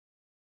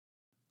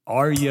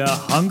Are you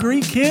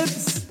hungry,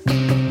 kids?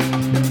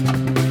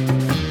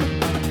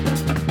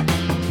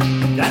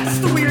 That's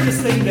the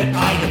weirdest thing that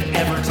I have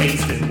ever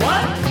tasted.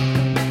 What?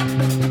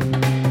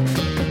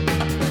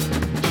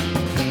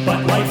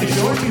 But life is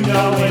short, you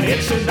know, and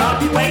it should not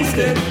be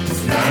wasted.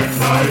 Snack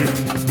life.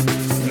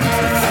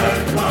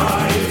 Snack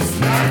life.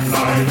 Snack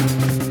life.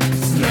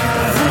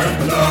 Snack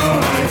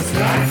life.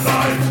 Snack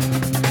life.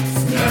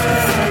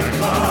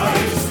 Snack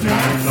life.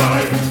 Snack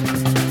life.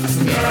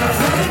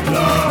 Snack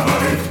life.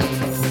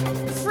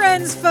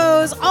 Friends,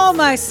 foes, all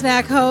my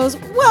snack hoes,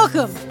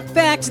 welcome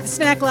back to the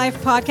Snack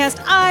Life podcast.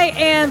 I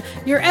am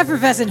your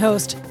effervescent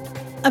host,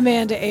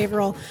 Amanda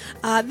Averill.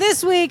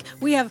 This week,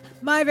 we have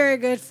my very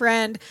good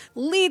friend,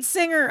 lead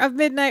singer of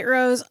Midnight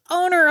Rose,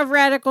 owner of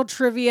Radical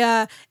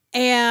Trivia,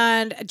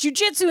 and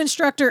jiu-jitsu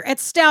instructor at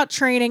Stout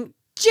Training.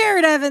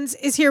 Jared Evans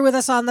is here with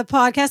us on the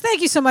podcast.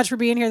 Thank you so much for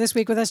being here this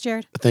week with us,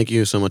 Jared. Thank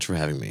you so much for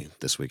having me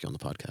this week on the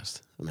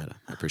podcast, Amanda.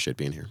 I appreciate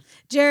being here.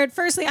 Jared,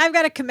 firstly, I've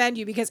got to commend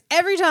you because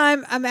every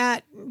time I'm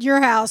at your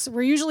house,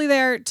 we're usually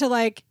there to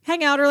like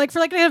hang out or like for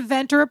like an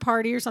event or a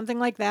party or something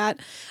like that.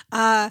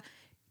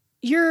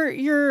 Your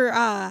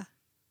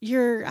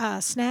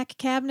snack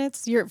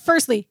cabinets,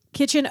 firstly,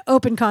 kitchen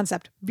open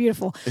concept,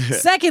 beautiful.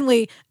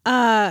 Secondly,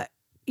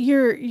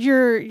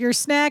 your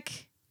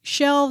snack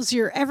shelves,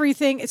 your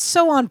everything, it's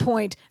so on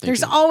point.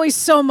 There's always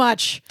so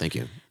much. Thank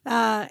you.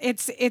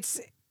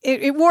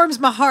 It warms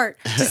my heart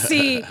to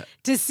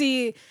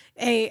see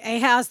a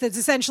house that's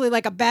essentially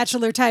like a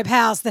bachelor type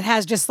house that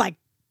has just like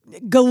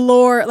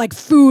galore like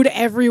food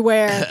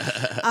everywhere.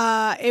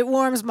 It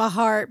warms my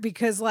heart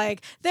because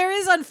like there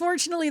is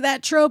unfortunately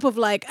that trope of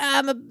like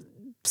I'm a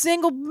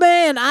single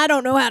man, I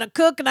don't know how to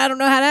cook and I don't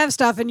know how to have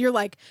stuff, and you're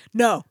like,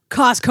 no,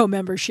 Costco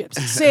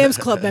memberships, Sam's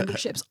Club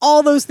memberships,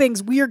 all those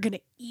things we are gonna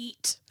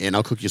eat. And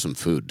I'll cook you some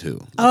food too.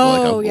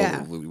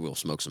 Yeah. We'll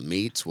smoke some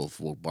meats.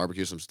 We'll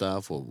barbecue some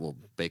stuff. We'll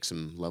bake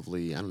some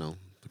lovely, I don't know,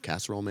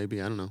 casserole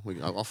maybe. I don't know.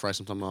 I'll fry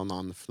something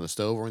on the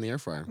stove or in the air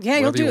fryer. Yeah,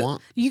 whatever you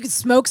want. You can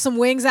smoke some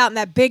wings out in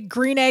that big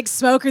green egg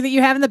smoker that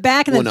you have in the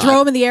back, and then throw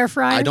them in the air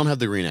fryer. I don't have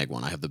the green egg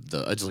one. I have the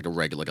just like a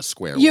regular, like a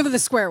square. You have the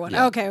square one.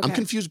 Yeah. Okay. I'm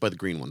confused by the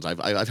green ones.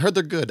 I've heard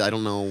they're good. I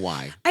don't know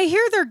why. I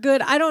hear they're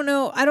good. I don't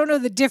know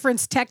the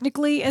difference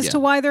technically as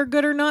to why they're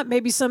good or not.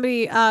 Maybe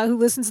somebody who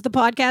listens to the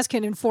podcast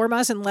can inform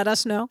us and let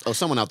us know. Oh,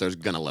 someone out there is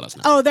gonna let us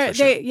know. Oh,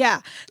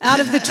 out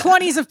of the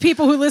 20s of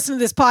people who listen to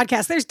this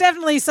podcast, there's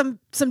definitely some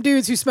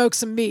dudes who smoke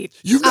some meat.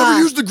 You've never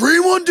used the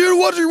green one, dude?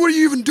 What are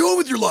you even doing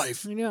with your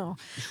life? I know.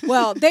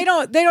 Well, they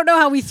don't know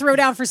how we throw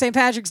down for St.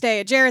 Patrick's Day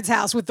at Jared's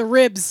house with the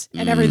ribs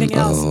and everything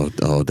else.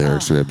 Oh,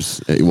 Derek's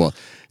ribs. Well,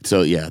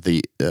 so yeah,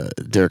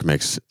 Derek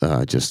makes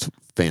just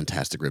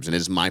fantastic ribs, and it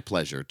is my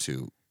pleasure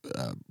to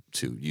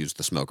use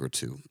the smoker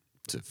to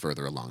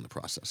further along the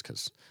process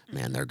because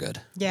man, they're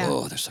good. Yeah.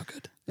 Oh, they're so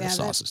good. The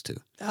sauces too.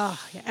 Oh,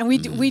 yeah. And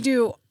we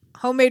do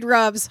homemade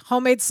rubs,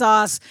 homemade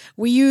sauce.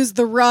 We use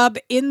the rub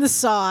in the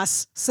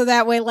sauce so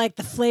that way like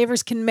the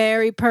flavors can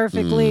marry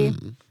perfectly.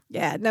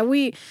 Yeah. Now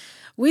we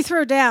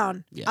throw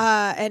down.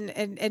 Yeah.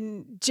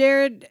 And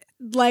Jared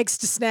likes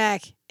to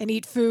snack and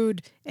eat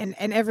food and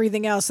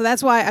everything else. So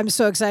that's why I'm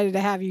so excited to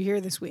have you here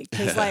this week.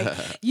 Because like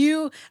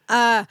you,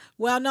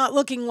 while not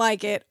looking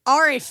like it,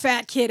 are a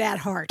fat kid at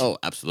heart. Oh,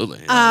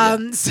 absolutely.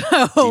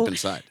 So deep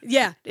inside.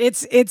 Yeah,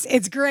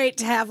 it's great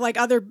to have like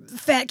other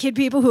fat kid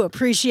people who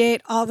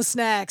appreciate all the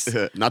snacks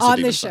not so on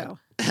deep this inside. show.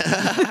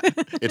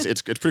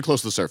 it's pretty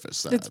close to the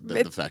surface.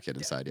 The fat kid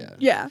inside, yeah.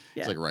 Yeah.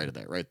 It's like right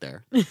there.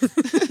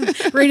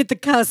 Right at the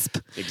cusp.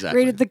 Exactly.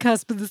 Right at the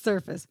cusp of the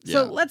surface.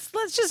 Yeah. So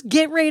let's just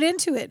get right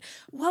into it.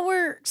 What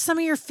were some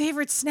of your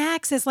favorite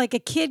snacks as like a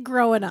kid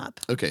growing up?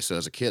 Okay, so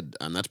as a kid,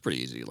 that's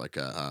pretty easy. Like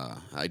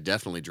I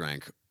definitely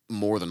drank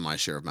more than my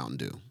share of Mountain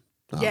Dew.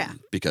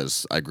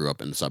 Because I grew up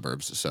in the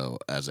suburbs. So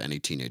as any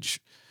teenage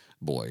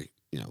boy,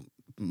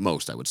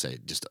 most, I would say,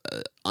 just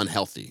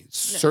unhealthy.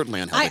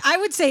 Certainly unhealthy. I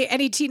would say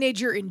any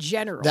teenager in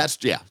general. That's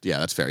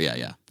fair.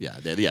 Yeah.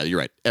 You're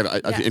right.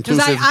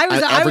 Inclusive.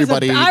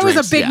 I was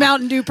a big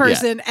Mountain Dew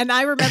person, and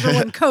I remember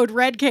when Code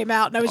Red came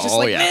out, and I was just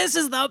this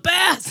is the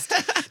best.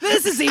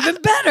 This is even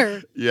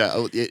better.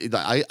 Yeah,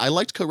 I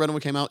liked Code Red when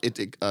it came out.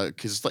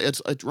 Because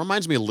it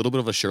reminds me a little bit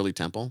of a Shirley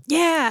Temple.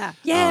 Yeah.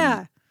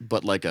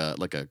 But like a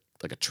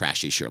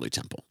trashy Shirley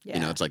Temple.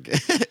 Yeah. It's like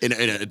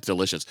it's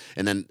delicious.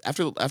 And then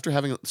after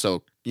having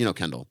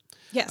Kendall.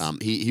 Yes.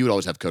 He would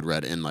always have Code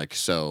Red, and like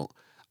so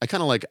I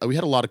kind of like we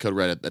had a lot of Code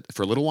Red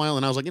for a little while,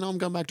 and I was like, I'm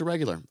going back to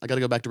regular. I got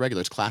to go back to regular.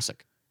 It's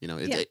classic.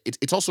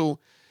 It's also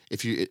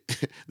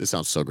this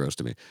sounds so gross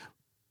to me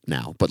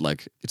now, but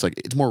like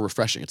it's more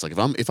refreshing. It's like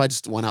if I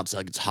just went outside,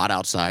 like it's hot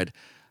outside,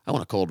 I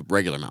want a cold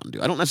regular Mountain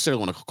Dew. I don't necessarily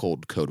want a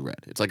cold Code Red.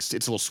 It's like it's a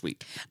little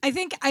sweet. I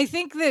think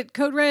that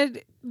Code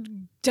Red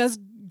does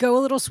go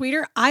a little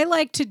sweeter. I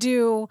like to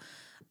do,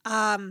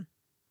 I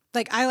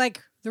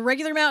like the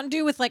regular Mountain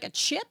Dew with like a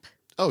chip.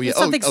 Oh yeah,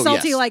 something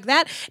salty like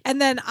that. And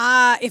then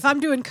if I'm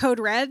doing Code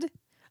Red,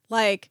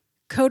 like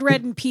Code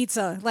Red and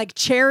pizza, like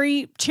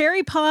cherry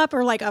pop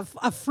or like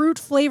a fruit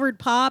flavored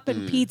pop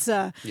and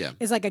pizza Yeah.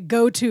 is like a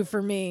go-to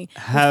for me.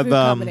 with Have food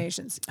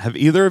combinations. have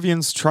either of you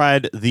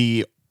tried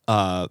the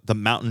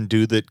Mountain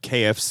Dew that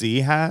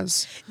KFC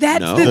has?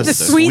 That's No. the The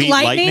sweet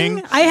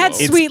lightning. I had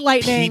It's sweet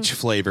lightning. peach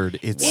flavored.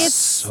 It's It's-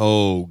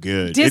 so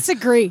good.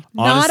 Disagree.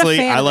 Honestly,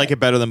 Not a fan. I of like it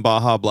better than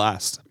Baja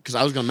Blast. Because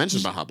I was going to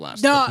mention Baja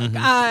Blast.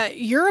 No,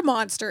 you're a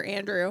monster,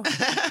 Andrew.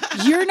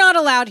 You're not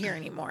allowed here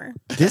anymore.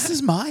 This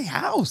is my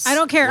house. I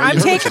don't care. Well, you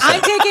heard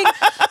what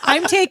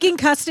I'm taking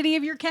custody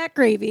of your cat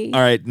gravy. All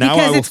right, now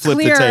because I will it's flip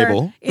the clear-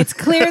 table. It's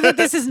clear that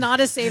this is not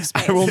a safe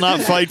space. I will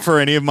not fight for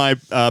any of my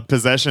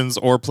possessions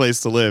or place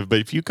to live. But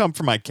if you come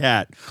for my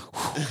cat,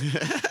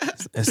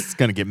 it's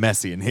going to get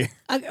messy in here.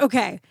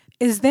 Okay.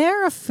 Is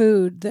there a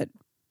food that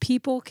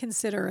people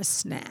consider a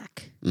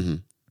snack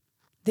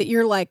that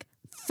you're like,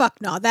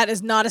 fuck no, that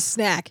is not a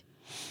snack?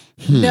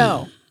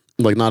 No.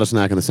 Like not a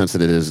snack in the sense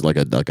that it is like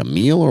a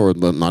meal, or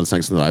not a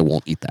snack that I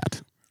won't eat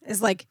that.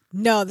 It's like,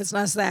 no, that's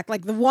not a snack.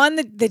 Like the one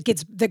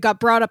that got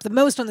brought up the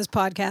most on this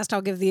podcast,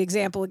 I'll give the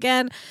example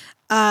again,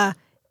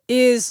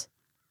 is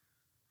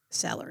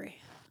celery.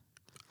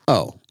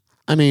 Oh,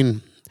 I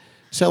mean,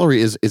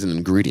 celery is an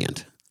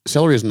ingredient.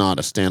 Celery is not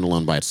a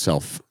standalone by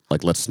itself.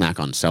 Like, let's snack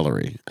on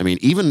celery. I mean,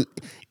 even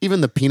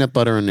the peanut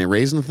butter and the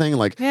raisin thing,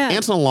 like Yeah.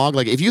 ants on a log.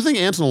 Like, if you think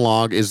ants on a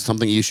log is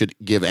something you should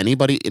give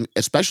anybody,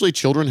 especially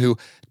children who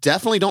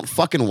definitely don't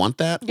fucking want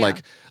that. Yeah.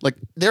 Like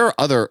there are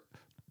other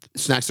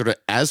snacks that are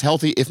as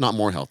healthy, if not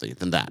more healthy,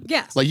 than that.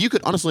 Yes. Like you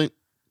could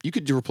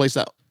replace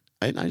that.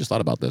 I just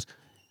thought about this.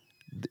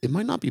 It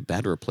might not be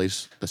bad to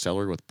replace the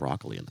celery with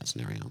broccoli in that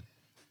scenario,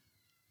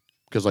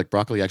 because like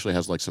broccoli actually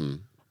has like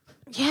some.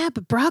 Yeah,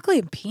 but broccoli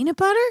and peanut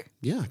butter?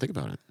 Yeah, think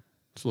about it.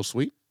 It's a little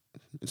sweet.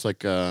 It's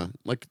like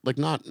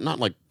not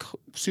like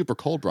super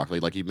cold broccoli.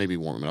 Like you maybe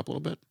warm it up a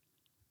little bit.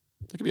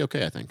 That could be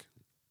okay. I think.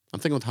 I'm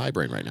thinking with high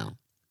brain right now.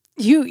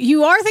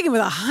 You are thinking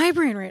with a high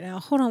brain right now.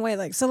 Hold on, wait.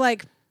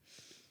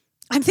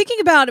 I'm thinking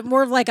about it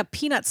more of like a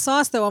peanut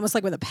sauce, though, almost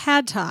like with a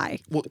pad thie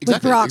Well, with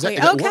exactly, broccoli.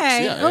 exactly. That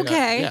Okay, works. Yeah,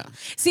 okay. yeah.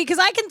 See, because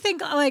I can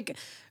think like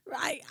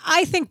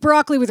I think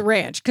broccoli with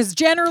ranch, because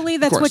generally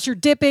that's course. what you're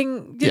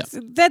dipping. Yeah.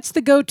 That's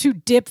the go-to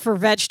dip for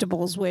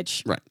vegetables,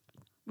 which Right.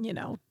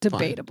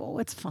 debatable.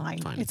 It's fine.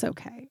 Fine. It's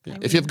okay. Yeah. I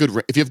If you mean,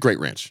 have great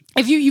ranch.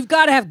 if you've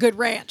got to have good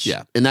ranch.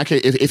 Yeah. In that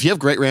case, if you have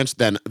great ranch,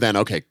 then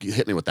okay,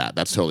 hit me with that.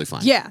 That's totally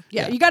fine. Yeah.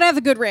 You got to have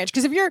the good ranch,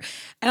 because if you're,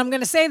 and I'm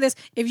going to say this,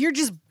 if you're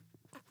just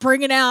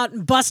bringing out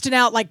and busting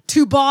out like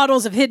 2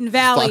 bottles of Hidden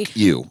Valley. Fuck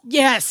you.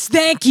 Yes,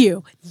 thank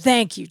you,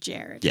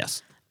 Jared.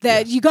 Yes.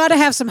 That you got to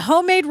have some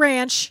homemade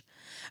ranch,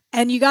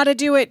 and you got to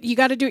do it. You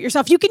got to do it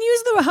yourself. You can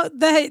use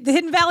the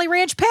Hidden Valley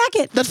Ranch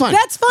packet. That's fine.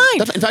 That's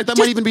fine. In fact, that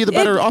might even be the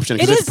better option,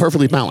 because it it's is-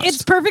 perfectly balanced.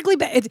 It's perfectly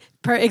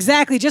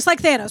exactly just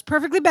like Thanos,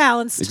 perfectly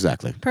balanced.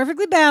 Exactly.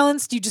 Perfectly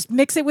balanced. You just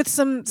mix it with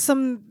some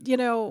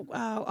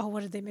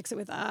what did they mix it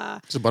with?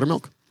 Is it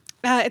buttermilk?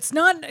 It's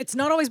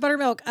not always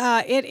buttermilk.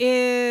 It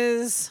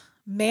is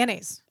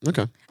mayonnaise.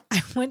 Okay.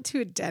 I went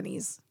to a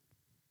Denny's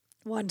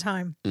one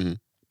time, Mhm.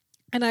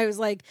 and I was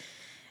like,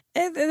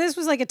 this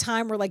was like a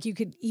time where like you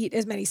could eat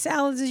as many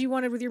salads as you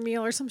wanted with your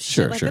meal or some shit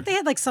Sure, like sure. that. They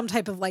had like some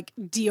type of like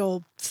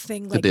deal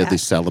thing Did like they have that. the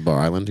salad bar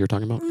island you're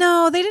talking about?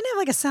 No, they didn't have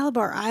like a salad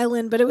bar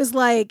island, but it was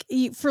like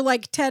for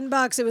like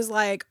 $10, it was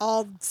like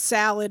all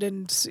salad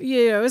and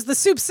it was the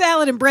soup,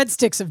 salad, and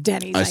breadsticks of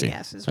Denny's. I see.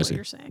 guess is I what see.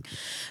 you're saying.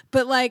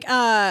 But like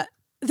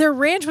their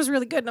ranch was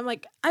really good, and I'm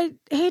like, I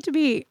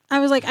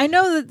was like, I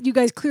know that you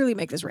guys clearly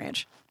make this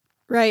ranch,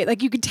 right?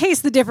 Like you could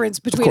taste the difference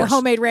between a course.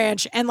 homemade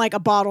ranch and like a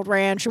bottled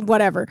ranch and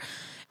whatever.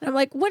 And I'm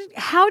like,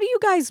 how do you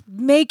guys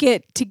make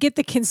it to get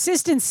the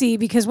consistency?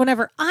 Because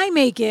whenever I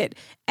make it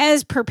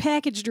as per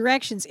package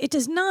directions, it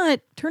does not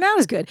turn out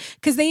as good,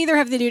 because they either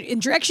have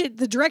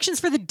the directions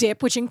for the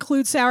dip, which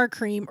includes sour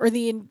cream, or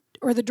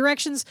the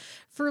directions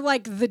for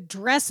like the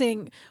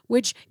dressing,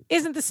 which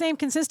isn't the same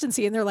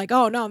consistency. And they're like,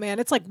 oh no, man,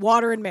 it's like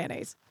water and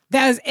mayonnaise.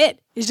 That is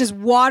it. It's just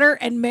water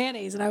and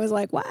mayonnaise. And I was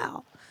like,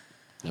 wow.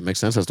 That makes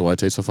sense as to why it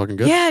tastes so fucking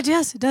good. Yeah, it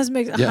does. It does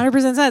make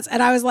 100% sense.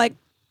 And I was like,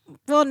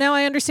 well, now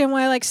I understand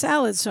why I like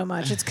salads so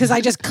much. It's because I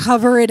just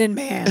cover it in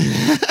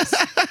mayonnaise.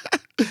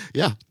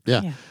 Yeah.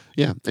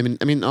 I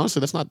mean, honestly,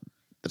 that's not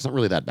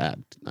really that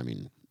bad. I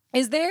mean,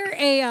 Is there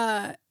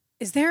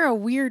a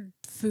weird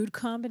food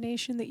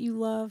combination that you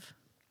love?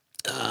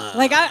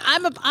 Like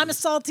I'm a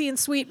salty and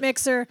sweet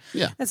mixer.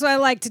 Yeah. That's what I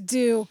like to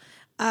do.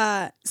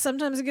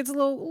 Sometimes it gets a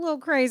little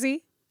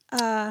crazy.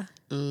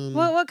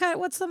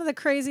 What's some of the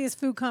craziest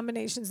food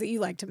combinations that you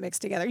like to mix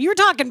together? You were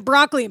talking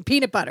broccoli and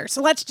peanut butter,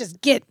 so let's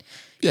just get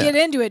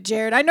into it,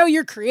 Jared. I know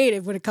you're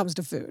creative when it comes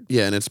to food.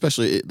 yeah, and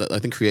especially I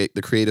think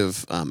the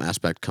creative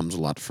aspect comes a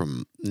lot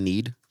from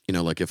need. You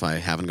know, like if I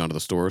haven't gone to the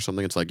store or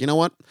something, it's like, you know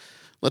what,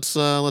 let's get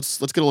a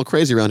little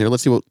crazy around here.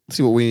 Let's see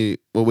what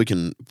we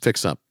can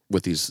fix up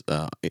with these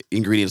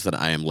ingredients that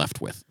I am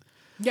left with.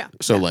 Yeah.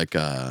 So like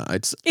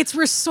It's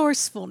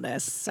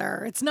resourcefulness,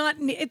 sir.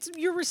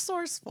 You're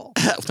resourceful.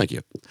 thank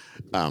you.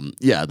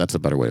 Yeah, that's a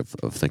better way of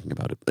thinking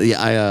about it.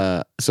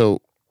 Yeah,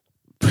 so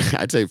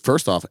I'd say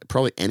first off,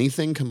 probably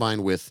anything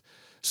combined with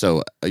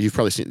So you've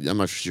probably seen. I'm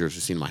not sure if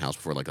you've seen my house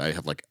before. Like I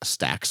have like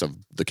stacks of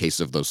the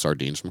cases of those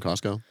sardines from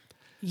Costco.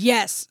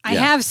 Yes, I Yeah.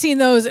 have seen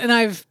those, and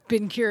I've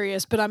been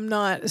curious, but I'm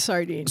not a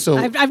sardine. So-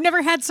 I've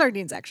never had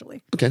sardines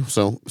actually. Okay,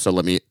 so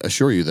let me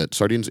assure you that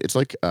sardines. It's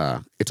like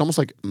it's almost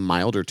like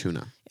milder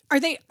tuna. Are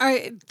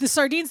the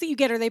sardines that you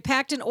get? Are they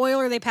packed in oil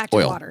or are they packed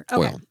in Oil. water?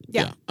 Okay, Oil.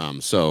 yeah.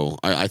 So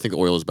I think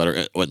oil is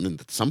better. And then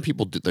some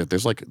people do.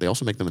 There's like they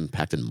also make them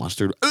packed in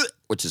mustard,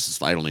 which is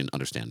just, I don't even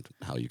understand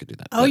how you could do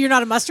that. Oh, But- you're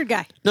not a mustard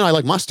guy. No, I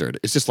like mustard.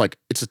 It's just like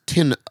it's a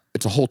tin.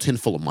 It's a whole tin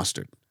full of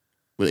mustard.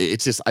 But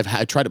it's just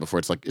I tried it before.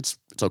 It's like it's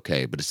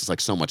okay, but it's just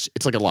like so much.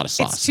 It's like a lot of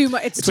sauce. It's too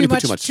much. It's when too you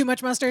put much. Too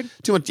much mustard.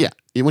 Too much. Yeah.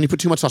 When you put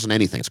too much sauce on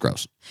anything, it's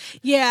gross.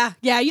 Yeah,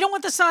 yeah. You don't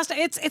want the sauce.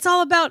 It's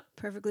all about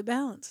perfectly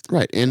balanced.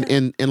 Right. And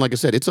like I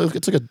said, it's like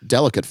a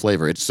delicate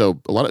flavor. It's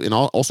so a lot of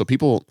also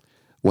people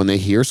when they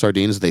hear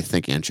sardines, they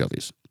think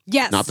anchovies.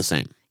 Yes. Not the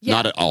same. Yeah.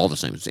 Not at all the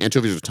same.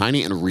 Anchovies are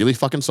tiny and really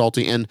fucking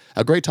salty and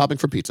a great topping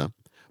for pizza,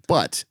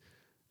 but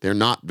they're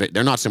not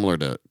similar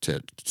to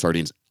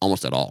sardines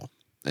almost at all.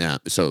 Yeah,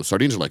 so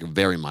sardines are like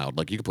very mild.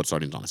 Like you can put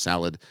sardines on a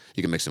salad.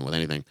 You can mix them with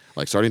anything.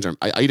 Like sardines are,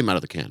 I eat them out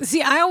of the can.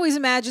 See, I always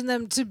imagine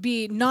them to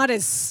be not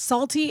as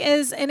salty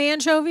as an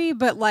anchovy,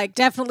 but like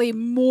definitely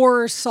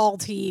more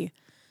salty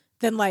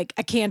than like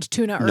a canned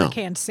tuna or No. a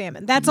canned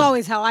salmon. That's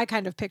always how I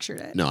kind of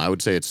pictured it. No, I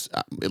would say it's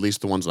at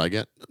least the ones that I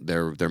get.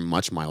 They're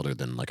much milder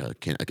than like a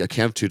can. Like a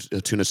can of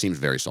tuna seems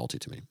very salty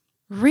to me.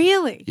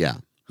 Really? Yeah,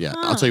 yeah.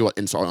 I'll tell you what.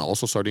 And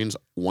also sardines,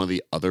 one of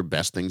the other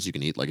best things you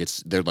can eat. Like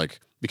they're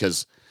like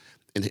because.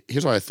 And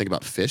here's what I think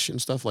about fish and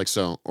stuff like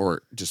so,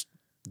 or just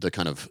the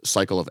kind of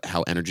cycle of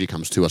how energy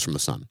comes to us from the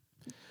sun.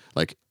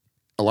 Like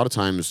a lot of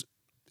times,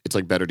 it's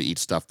like better to eat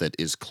stuff that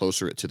is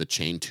closer to the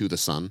chain to the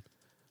sun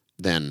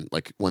than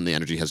like when the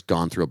energy has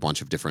gone through a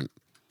bunch of different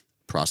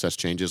process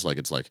changes. Like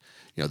it's like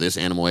this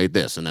animal ate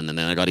this, and then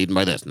I got eaten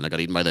by this, and I got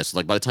eaten by this.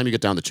 Like by the time you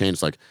get down the chain,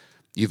 it's like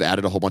you've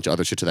added a whole bunch of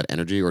other shit to that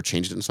energy or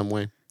changed it in some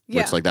way.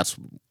 Yeah. It's like that's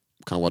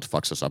kind of what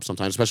fucks us up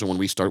sometimes, especially when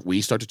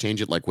we start to change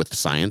it like with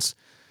science.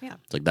 Yeah.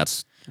 It's like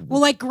that's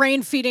Well, like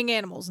grain feeding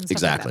animals and stuff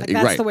Exactly. like that.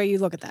 Like, that's Right. the way you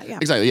look at that. Yeah.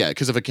 exactly, yeah.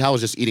 Because if a cow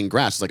is just eating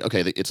grass, it's like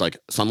okay, it's like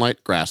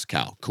sunlight, grass,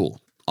 cow, cool,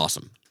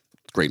 awesome,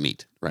 great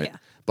meat, right? Yeah.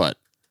 But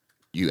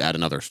you add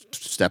another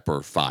step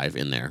or 5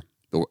 in there,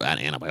 or add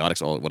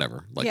antibiotics or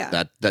whatever, like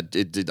Yeah.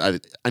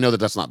 I know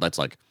that's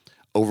like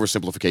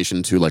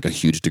oversimplification to like a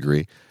huge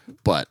degree,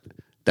 but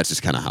that's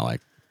just kind of how I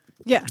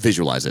Yeah.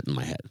 visualize it in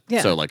my head.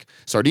 Yeah. So like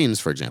sardines,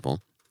 for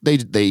example, they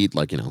eat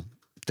like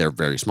they're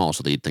very small,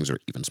 so they eat things that are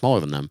even smaller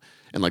than them,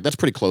 and like that's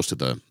pretty close to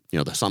the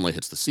the sunlight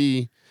hits the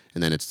sea,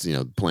 and then it's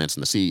plants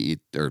in the sea eat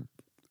or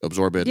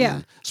absorb it, Yeah.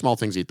 and small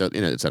things eat that,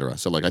 et cetera.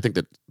 So like I think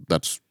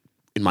that's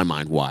in my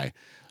mind why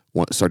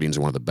sardines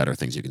are one of the better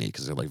things you can eat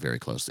because they're like very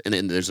close, and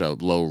there's a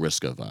low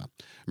risk of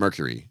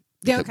mercury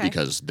Yeah, okay.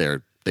 because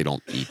they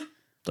don't eat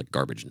like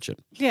garbage and shit.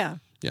 Yeah.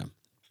 Yeah,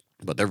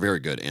 but they're very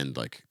good and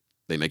like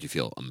they make you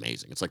feel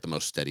amazing. It's like the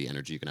most steady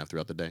energy you can have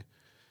throughout the day.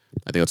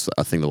 I think that's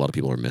a thing that a lot of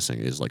people are missing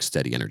is like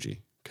steady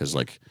energy because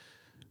like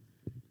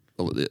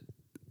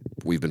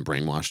we've been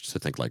brainwashed to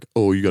think like,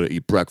 oh, you got to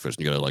eat breakfast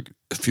and you got to like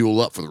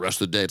fuel up for the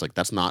rest of the day. It's like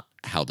that's not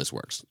how this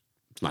works.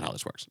 It's not how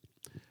this works.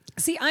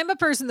 See, I'm a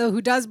person though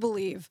who does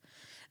believe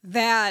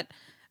that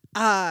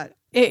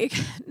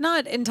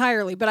not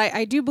entirely, but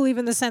I do believe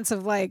in the sense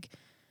of like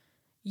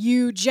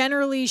you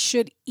generally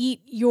should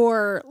eat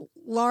your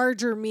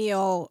larger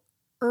meal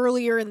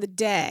earlier in the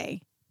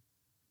day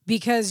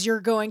because you're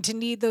going to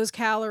need those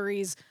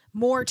calories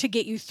more to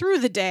get you through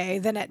the day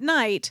than at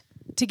night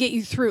to get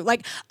you through.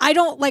 Like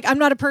I'm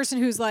not a person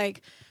who's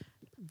like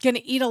gonna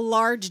eat a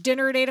large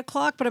dinner at 8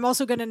 o'clock, but I'm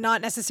also gonna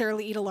not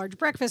necessarily eat a large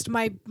breakfast.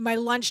 My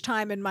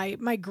lunchtime and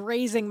my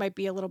grazing might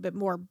be a little bit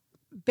more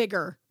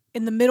bigger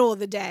in the middle of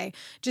the day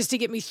just to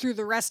get me through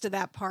the rest of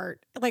that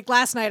part. Like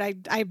last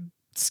night I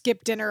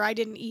skipped dinner. I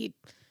didn't eat.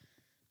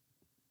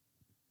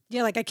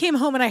 Yeah, like I came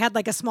home and I had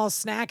like a small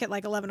snack at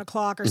like 11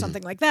 o'clock or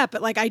something like that.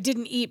 But like I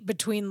didn't eat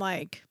between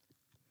like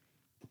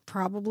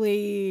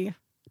probably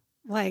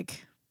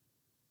like,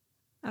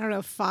 I don't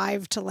know,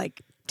 5 to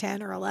like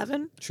 10 or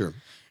 11. Sure.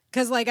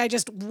 Because like I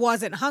just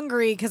wasn't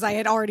hungry because I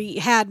had already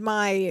had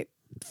my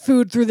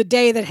food through the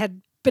day that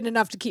had been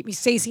enough to keep me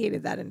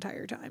satiated that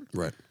entire time.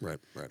 Right.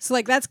 So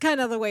like that's kind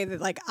of the way that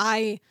like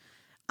I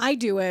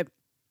do it.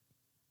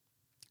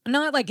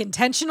 Not like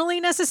intentionally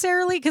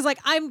necessarily, because like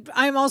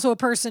I'm also a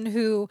person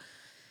who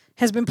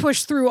has been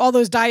pushed through all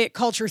those diet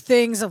culture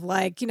things of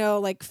like,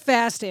 like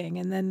fasting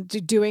and then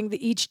doing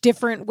each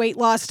different weight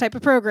loss type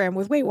of program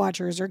with Weight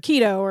Watchers or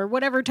keto or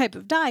whatever type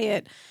of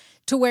diet,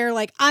 to where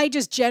like I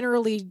just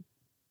generally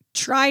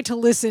try to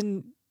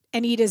listen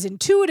and eat as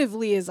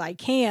intuitively as I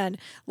can.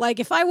 Like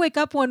if I wake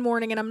up one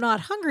morning and I'm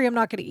not hungry, I'm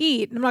not going to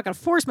eat, and I'm not going to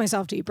force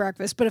myself to eat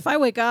breakfast. But if I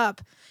wake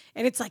up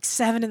and it's like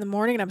 7 a.m.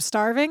 and I'm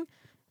starving,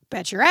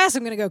 bet your ass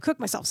I'm going to go cook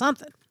myself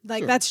something.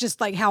 Like that's just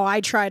like how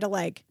I try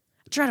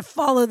to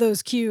follow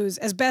those cues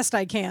as best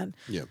I can.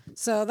 Yeah.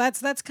 So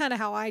that's kind of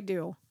how I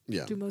do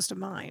Yeah. most of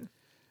mine.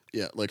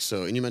 Yeah, like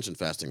so, and you mentioned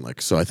fasting,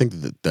 like so. I think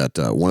that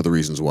one of the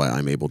reasons why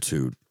I'm able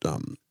to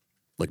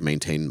like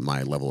maintain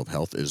my level of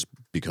health is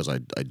because I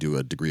do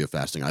a degree of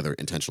fasting either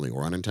intentionally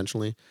or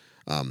unintentionally.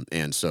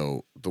 And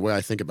so the way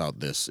I think about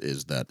this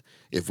is that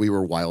if we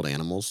were wild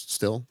animals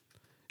still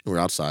and we're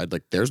outside,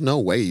 like there's no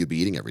way you'd be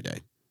eating every day.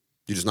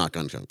 You're just not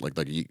going to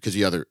because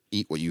you either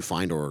eat what you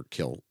find or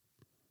kill,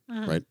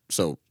 right?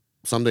 So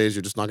some days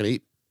you're just not going to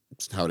eat.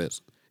 It's how it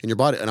is. And your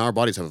body and our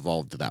bodies have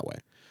evolved that way.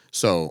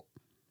 So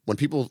when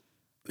people,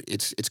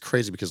 it's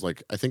crazy because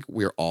like I think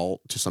we're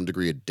all to some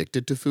degree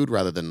addicted to food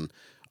rather than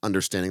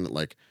understanding that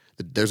like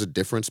there's a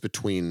difference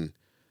between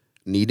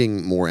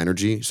needing more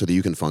energy so that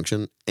you can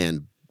function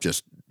and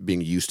just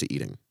being used to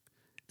eating.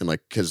 And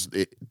like because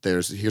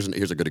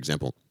here's a good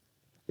example.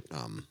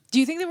 Do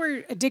you think that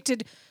we're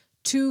addicted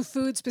to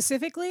food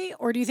specifically,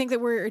 or do you think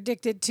that we're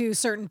addicted to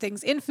certain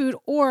things in food,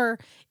 or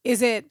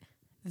is it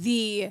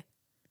the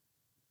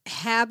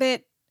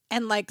habit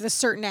and like the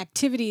certain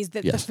activities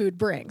that the Yes. food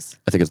brings?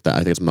 I think it's that. I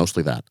think it's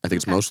mostly that. I think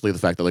it's Okay. mostly the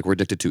fact that like we're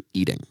addicted to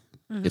eating.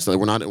 It's like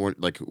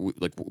we're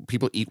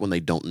people eat when they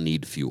don't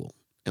need fuel,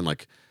 and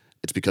like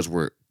it's because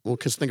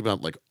because think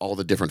about like all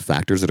the different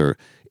factors that are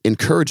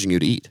encouraging you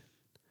to eat.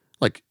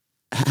 Like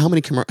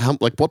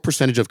what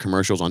percentage of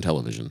commercials on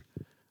television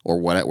or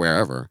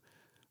wherever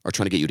are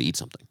trying to get you to eat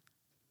something?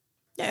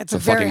 Yeah, it's a a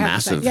very fucking high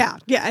massive,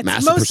 percent. Yeah, it's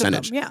massive most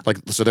percentage. Of them, yeah. Like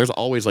so, there's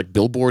always like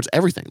billboards,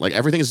 everything. Like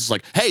everything is just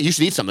like, hey, you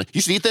should eat something. You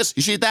should eat this.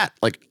 You should eat that.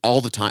 Like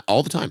all the time.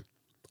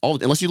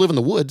 Unless you live in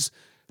the woods,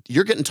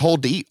 you're getting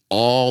told to eat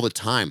all the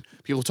time.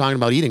 People talking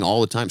about eating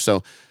all the time.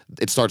 So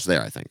it starts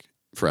there, I think,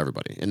 for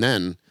everybody. And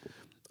then,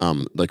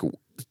 like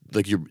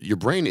your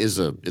brain is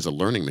a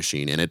learning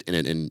machine,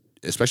 and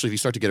especially if you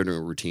start to get into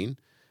a routine.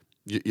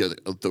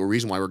 The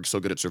reason why we're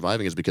so good at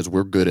surviving is because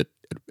we're good at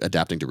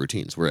adapting to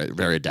routines. We're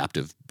very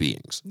adaptive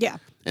beings. Yeah.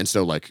 And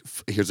so, like,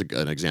 here's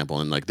an example,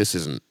 and like this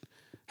has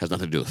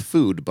nothing to do with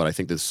food, but I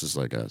think this is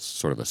like a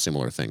sort of a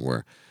similar thing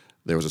where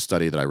there was a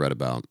study that I read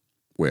about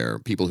where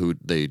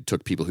they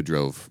took people who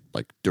drove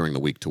like during the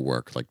week to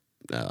work, like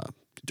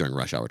during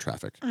rush hour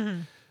traffic,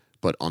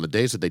 but on the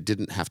days that they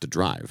didn't have to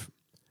drive,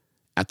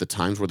 at the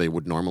times where they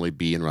would normally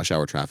be in rush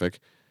hour traffic,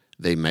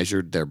 they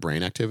measured their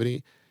brain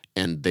activity.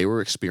 And they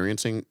were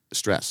experiencing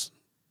stress.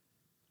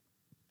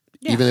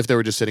 Yeah. Even if they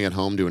were just sitting at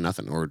home doing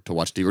nothing or to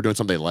watch TV or doing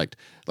something they liked,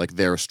 like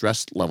their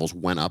stress levels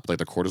went up, like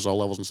their cortisol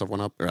levels and stuff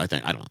went up. Or I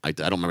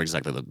don't remember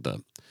exactly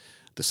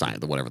the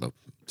science, whatever the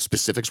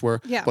specifics were.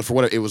 Yeah. But for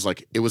what it was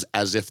like, it was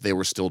as if they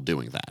were still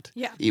doing that.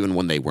 Yeah. Even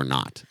when they were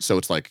not. So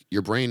it's like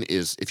your brain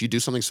is, if you do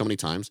something so many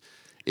times,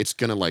 it's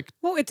gonna like.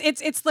 Well,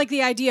 it's like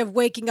the idea of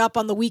waking up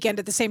on the weekend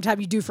at the same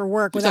time you do for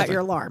work without Exactly.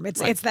 your alarm. It's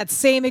Right. it's that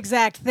same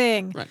exact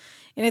thing. Right.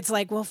 And it's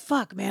like, well,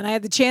 fuck, man, I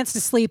had the chance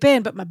to sleep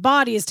in, but my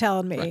body is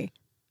telling me Right.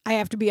 I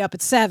have to be up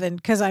at 7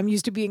 because I'm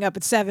used to being up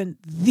at 7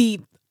 the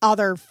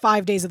other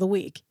 5 days of the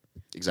week.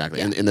 Exactly.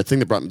 Yeah. And the thing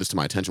that brought this to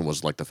my attention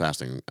was like the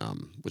fasting,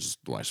 which is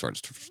why I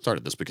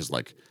started this because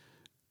like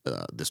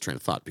this train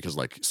of thought because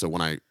like so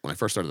when I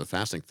first started the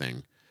fasting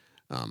thing,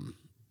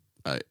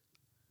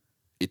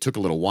 it took a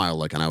little while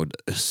like and I would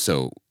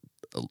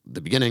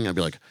the beginning I'd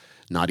be like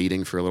not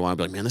eating for a little while. I'd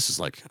be like, man, this is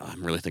like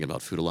I'm really thinking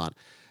about food a lot.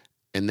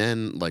 And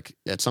then like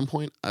at some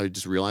point I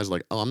just realized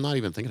like, oh, I'm not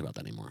even thinking about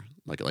that anymore.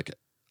 Like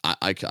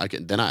I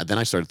can then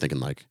I started thinking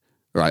like,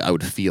 or I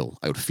would feel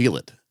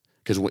it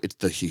because it's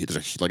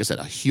there's like I said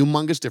a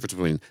humongous difference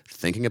between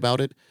thinking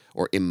about it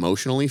or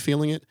emotionally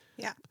feeling it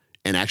Yeah.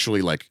 and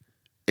actually like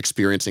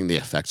experiencing the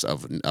effects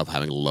of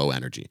having low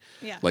energy.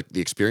 Yeah. Like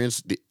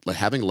like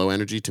having low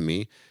energy to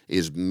me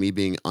is me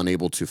being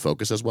unable to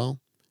focus as well.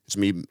 It's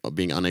me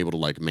being unable to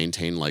like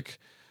maintain like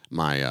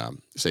my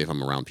say if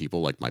I'm around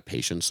people like my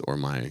patience or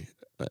my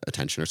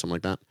attention or something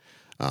like that,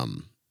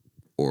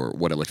 or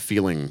what like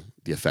feeling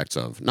the effects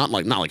of not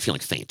like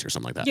feeling faint or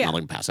something like that, Yeah. not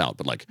like pass out,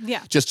 but like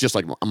Yeah. just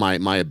like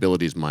my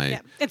abilities Yeah.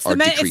 It's are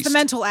the decreased. it's the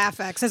mental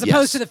affects as Yes.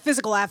 opposed to the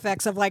physical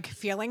affects of like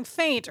feeling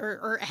faint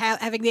or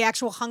having the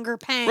actual hunger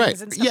pangs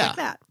Right. and stuff Yeah. like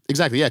that.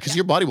 Exactly. Yeah, because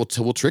your body will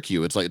trick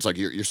you. It's like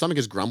your stomach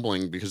is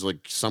grumbling because like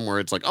somewhere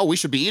it's like, oh, we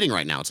should be eating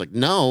right now. It's like,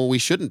 no, we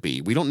shouldn't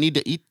be. We don't need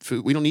to eat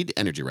food. We don't need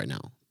energy right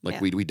now. Like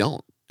Yeah. we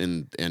don't.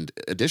 And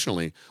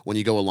additionally, when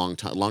you go a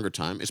longer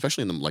time,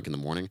 especially in the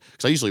morning,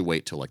 because I usually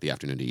wait till like the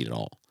afternoon to eat at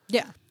all.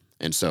 Yeah.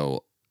 And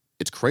so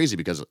it's crazy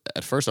because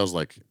at first I was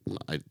like,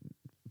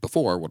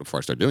 before I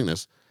started doing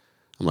this,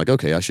 I'm like,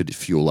 okay, I should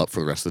fuel up for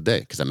the rest of the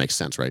day because that makes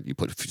sense, right? You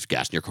put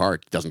gas in your car,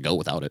 it doesn't go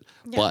without it.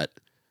 Yeah. But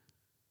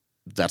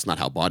that's not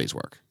how bodies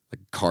work.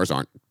 Like cars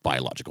aren't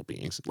biological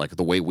beings. Like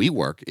the way we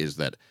work is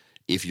that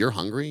if you're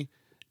hungry,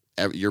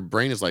 your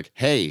brain is like,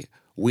 hey,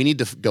 we need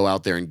to go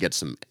out there and get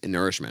some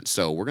nourishment.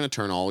 So we're going to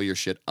turn all your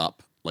shit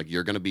up. Like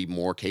you're going to be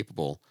more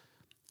capable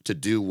to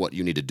do what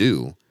you need to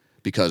do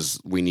because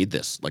we need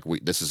this. Like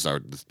this is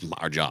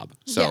our job.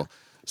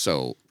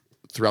 So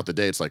throughout the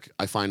day, it's like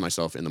I find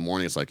myself in the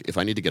morning. It's like if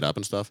I need to get up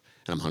and stuff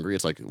and I'm hungry,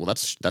 it's like, well,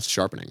 that's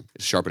sharpening.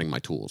 It's sharpening my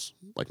tools,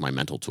 like my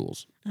mental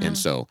tools. And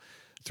so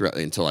throughout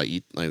until I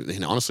eat,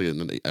 and honestly,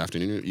 in the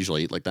afternoon,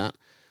 usually I eat like that.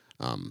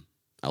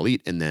 I'll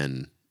eat and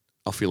then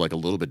I'll feel like a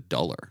little bit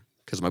duller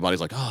because my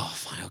body's like, oh,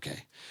 fine,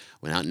 okay.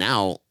 Well,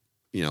 now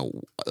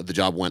the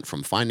job went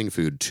from finding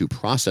food to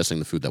processing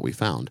the food that we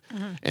found,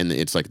 and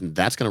it's like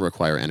that's going to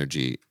require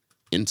energy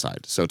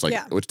inside. So it's like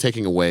it's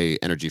taking away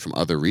energy from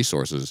other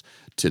resources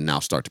to now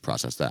start to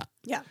process that.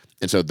 Yeah.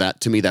 And so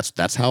that to me,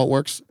 that's how it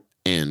works,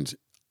 and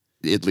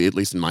at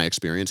least in my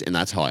experience, and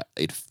that's how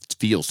it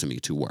feels to me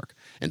to work.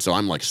 And so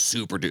I'm like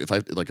super. If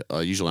I like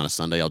usually on a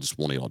Sunday, I'll just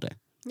won't eat all day.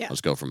 Yeah. I'll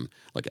just go from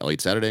like I'll eat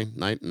Saturday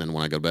night, and then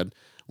when I go to bed,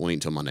 won't eat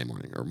until Monday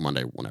morning or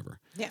Monday whenever.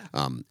 Yeah.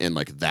 And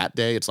like that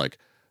day, it's like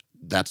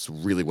that's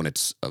really when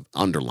it's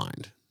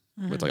underlined.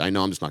 It's like I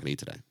know I'm just not gonna eat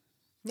today.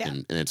 Yeah.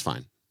 And it's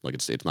fine. Like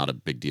it's not a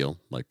big deal.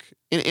 Like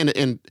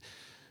and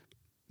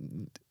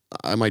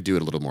I might do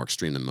it a little more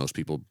extreme than most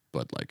people,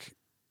 but like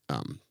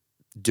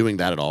doing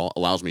that at all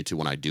allows me to,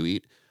 when I do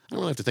eat, I don't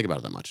really have to think about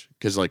it that much,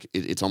 because like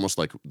it's almost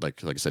like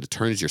I said, it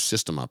turns your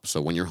system up.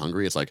 So when you're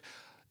hungry, it's like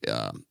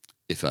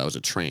if I was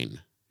a train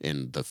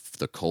and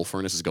the coal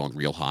furnace is going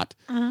real hot,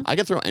 I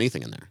can throw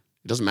anything in there.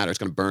 It doesn't matter. It's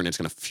going to burn. It's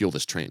going to fuel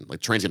this train. Like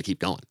the train's going to keep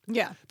going.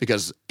 Yeah.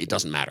 Because it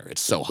doesn't matter. It's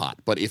so hot.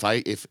 But if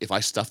I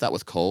stuff that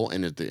with coal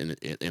and to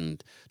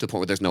the point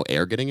where there's no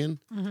air getting in,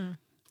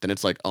 then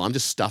it's like, oh, I'm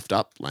just stuffed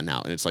up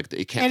now, and it's like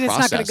it can't. And it's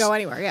process. not going to go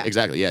anywhere. Yeah.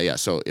 Exactly. Yeah. Yeah.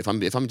 So if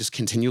I'm just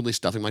continually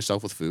stuffing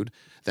myself with food,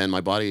 then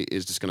my body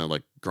is just going to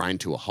like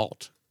grind to a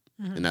halt.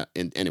 And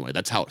anyway,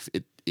 that's how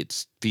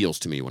it feels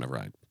to me whenever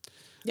I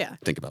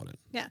think about it.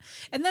 Yeah.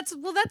 And that's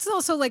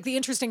also like the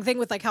interesting thing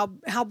with like how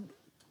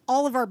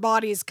all of our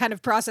bodies kind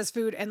of process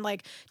food and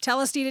like tell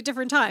us to eat at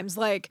different times.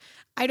 Like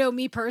I know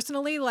me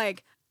personally,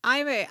 like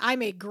I'm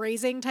a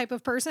grazing type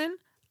of person.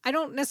 I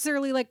don't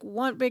necessarily like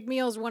want big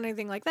meals or want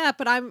anything like that,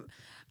 but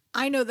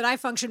I know that I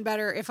function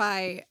better if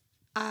I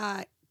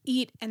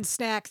eat and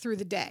snack through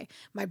the day.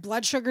 My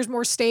blood sugar's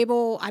more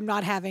stable. I'm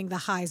not having the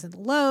highs and the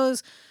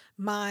lows.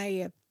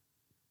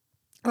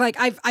 Like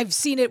I've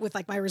seen it with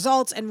like my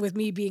results and with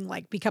me being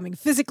like becoming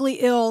physically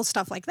ill,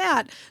 stuff like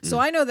that. So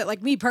I know that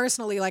like me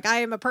personally, like I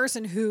am a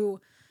person who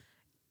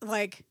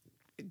like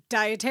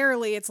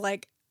dietarily, it's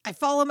like I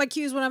follow my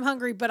cues when I'm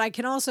hungry, but I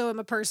can also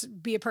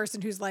be a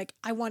person who's like,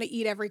 I want to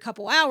eat every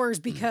couple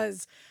hours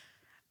because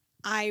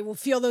I will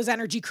feel those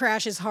energy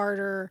crashes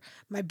harder.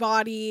 My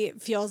body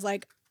feels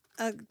like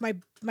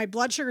my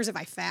blood sugars, if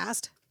I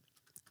fast,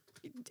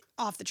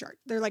 off the chart.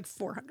 They're like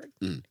 400,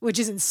 which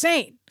is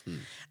insane.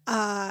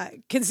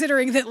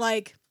 Considering that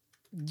like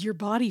your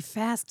body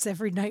fasts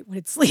every night when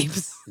it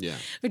sleeps. Yeah.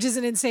 Which is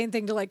an insane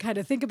thing to like kind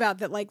of think about,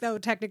 that like, though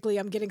technically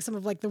I'm getting some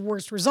of like the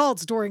worst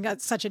results during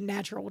such a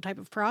natural type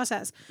of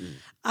process.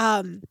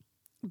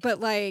 But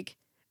like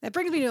that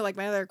brings me to like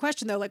my other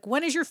question though, like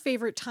when is your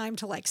favorite time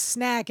to like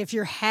snack if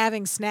you're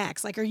having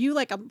snacks? Like are you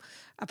like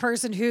a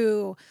person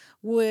who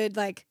would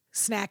like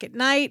snack at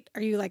night?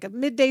 Are you like a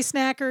midday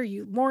snacker? Are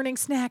you morning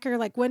snacker?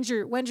 Like when's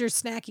your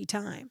snacky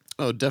time?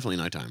 Oh, definitely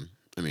nighttime.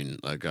 I mean,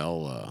 like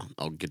I'll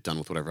get done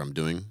with whatever I'm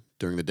doing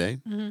during the day,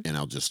 and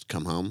I'll just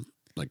come home,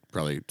 like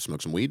probably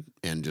smoke some weed,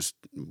 and just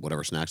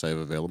whatever snacks I have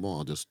available,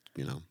 I'll just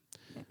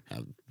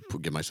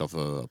give myself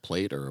a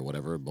plate or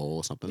whatever, a bowl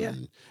or something. Yeah.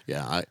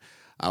 And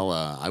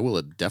I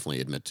will definitely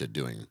admit to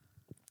doing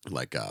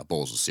like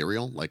bowls of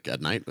cereal, like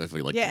at night if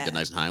we like get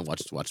nice and high and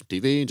watch some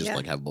TV, and just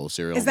like have a bowl of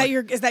cereal. Is that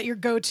your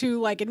go-to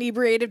like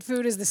inebriated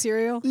food? Is the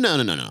cereal? No.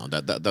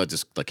 That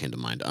just that came to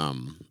mind.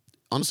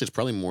 Honestly, it's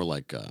probably more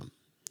like.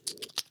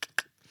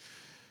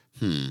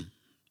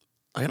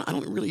 I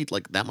don't really eat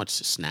like that much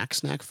snack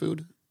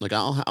food. Like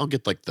I'll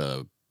get like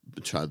the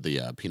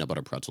peanut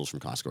butter pretzels from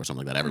Costco or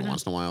something like that every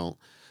once in a while.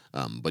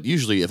 But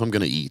usually if I'm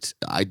gonna eat,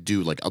 I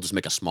do like I'll just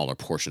make a smaller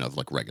portion of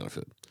like regular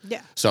food.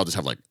 Yeah. So I'll just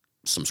have like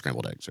some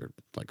scrambled eggs or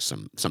like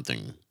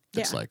something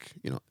that's like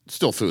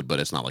still food, but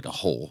it's not like a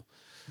whole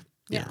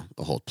a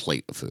whole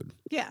plate of food.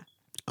 Yeah.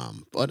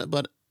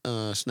 But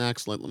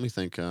snacks. Let me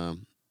think.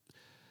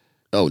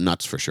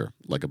 Nuts for sure.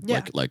 Like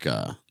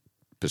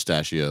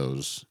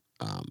pistachios.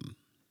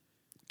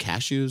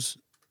 Cashews,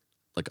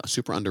 like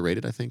super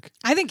underrated, I think.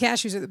 I think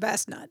cashews are the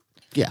best nut.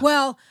 Yeah.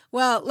 Well,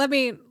 let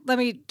me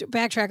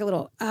backtrack a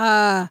little.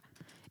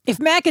 If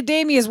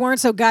macadamias weren't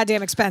so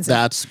goddamn expensive,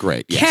 that's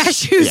great.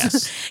 Yes.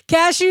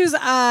 Cashews,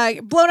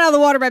 blown out of the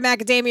water by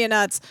macadamia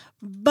nuts,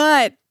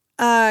 but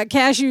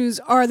cashews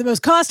are the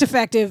most cost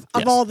effective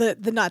of all the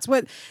nuts.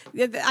 What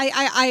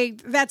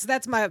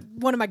that's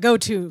one of my go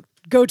to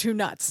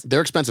nuts. They're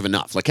expensive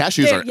enough. Like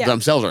cashews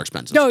themselves are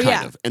expensive. Oh,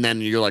 kind of. And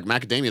then you're like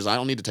macadamias. I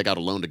don't need to take out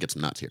a loan to get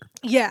some nuts here.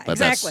 Yeah, but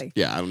exactly.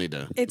 I don't need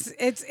to.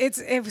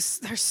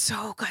 They're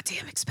so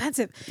goddamn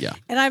expensive. Yeah.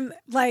 And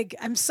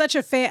I'm such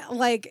a fan.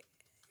 Like,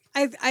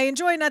 I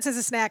enjoy nuts as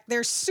a snack.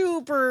 They're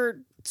super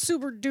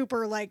super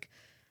duper like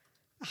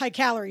high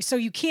calorie. So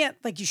you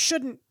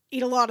shouldn't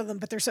eat a lot of them,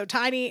 but they're so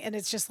tiny, and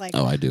it's just like.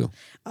 Oh, I do.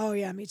 Oh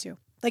yeah, me too.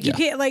 Like you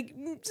can't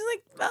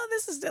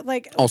this is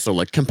like also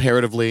like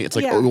comparatively it's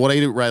like what I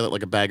eat rather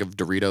like a bag of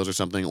Doritos or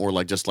something, or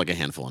like just like a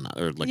handful of nuts,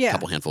 or like a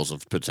couple handfuls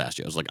of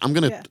pistachios. Like I'm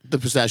gonna the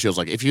pistachios,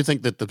 like if you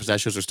think that the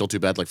pistachios are still too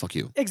bad, like fuck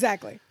you.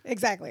 Exactly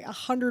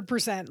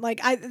 100%.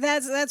 Like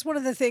that's one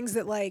of the things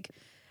that like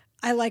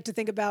I like to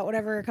think about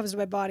whenever it comes to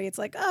my body. It's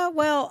like I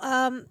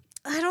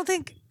don't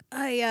think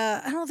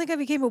I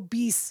became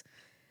obese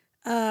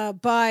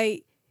by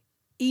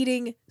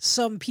eating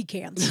some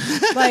pecans.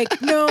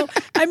 Like, no,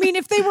 I mean,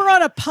 if they were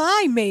on a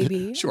pie,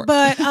 maybe. Sure.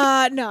 But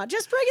no,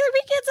 just regular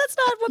pecans. That's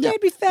not what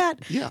made me fat.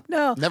 Yeah.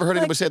 No. Never heard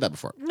anybody say that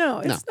before. No,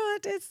 it's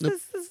not. It's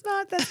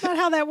not. That's not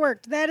how that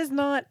worked. That is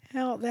not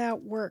how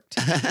that worked.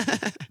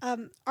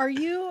 Are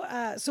you?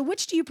 So,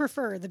 which do you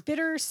prefer? The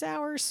bitter,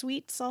 sour,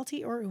 sweet,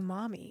 salty, or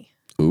umami?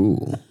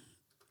 Ooh.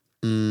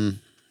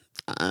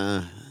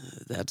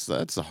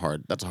 That's a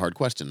hard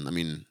question. I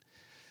mean,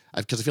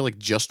 because I feel like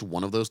just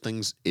one of those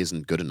things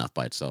isn't good enough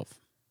by itself.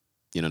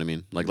 You know what I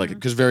mean? Like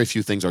because very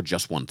few things are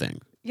just one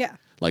thing. Yeah.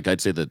 Like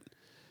I'd say that,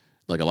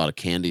 like a lot of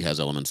candy has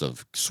elements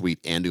of sweet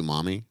and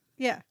umami.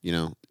 Yeah. You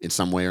know, in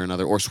some way or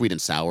another, or sweet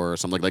and sour or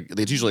something. Like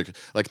it's usually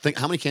think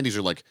how many candies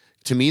are like,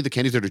 to me the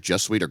candies that are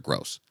just sweet are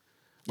gross.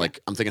 Like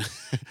I'm thinking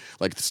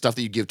like the stuff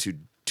that you give to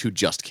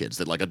just kids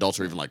that like adults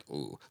are even like,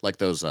 ooh, like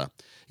those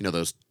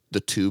the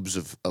tubes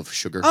of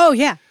sugar. Oh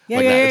yeah. Yeah.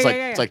 Like yeah, that. yeah, It's like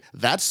yeah, it's like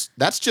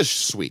that's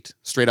just sweet,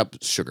 straight up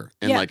sugar.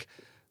 And Yeah. like,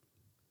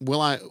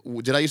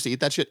 did I used to eat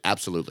that shit?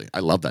 Absolutely,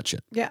 I love that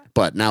shit. Yeah.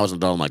 But now as an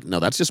adult, I'm like, no,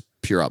 that's just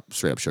pure up,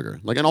 straight up sugar.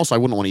 Like, and also I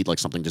wouldn't want to eat like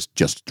something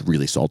just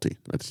really salty.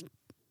 That's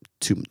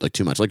too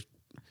much. Like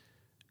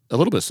a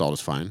little bit of salt is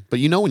fine, but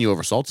when you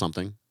oversalt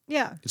something,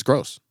 Yeah. it's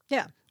gross.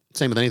 Yeah.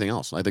 Same with anything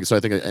else. I think so. I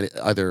think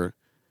either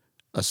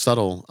a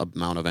subtle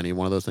amount of any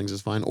one of those things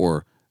is fine,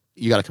 or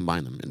you got to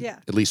combine them in Yeah.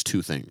 at least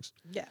two things.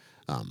 Yeah.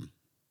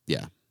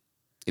 Yeah.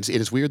 It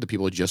is weird that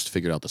people have just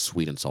figured out the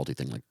sweet and salty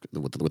thing like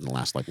within the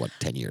last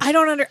 10 years. I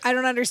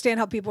don't understand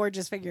how people are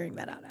just figuring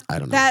that out now. I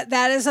don't know.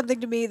 That is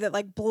something to me that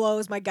like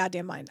blows my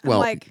goddamn mind. I'm Well,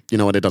 like, you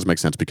know what? It does make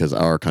sense because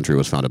our country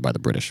was founded by the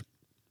British,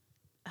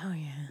 oh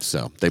yeah.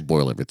 so they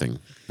boil everything.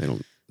 They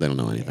don't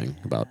know anything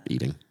about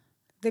eating.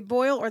 They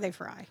boil or they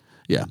fry.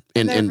 Yeah,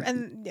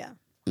 and yeah.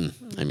 I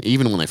mean,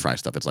 even when they fry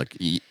stuff, it's like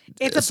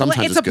It's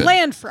sometimes it's a good.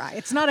 bland fry.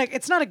 It's not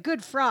a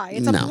good fry.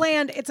 It's a No.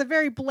 bland. It's a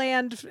very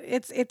bland.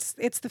 It's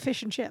the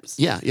fish and chips.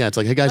 Yeah, it's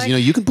like, hey guys,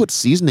 Like- you can put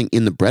seasoning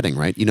in the breading,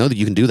 right? You know that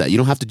you can do that. You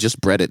don't have to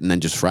just bread it and then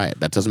just fry it.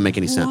 That doesn't make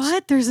any sense.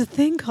 What? There's a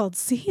thing called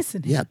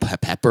seasoning. Yeah,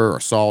 pepper or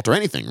salt or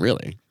anything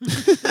really.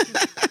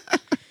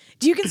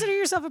 Do you consider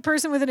yourself a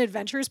person with an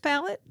adventurous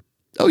palate?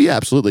 Oh yeah,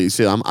 absolutely.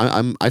 See,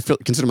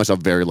 consider myself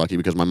very lucky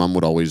because my mom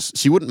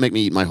she wouldn't make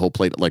me eat my whole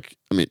plate. Like,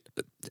 I mean,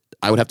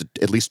 I would have to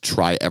at least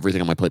try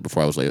everything on my plate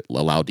before I was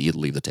allowed to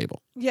leave the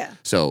table. Yeah.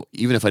 So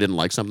even if I didn't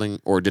like something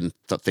or didn't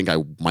think I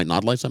might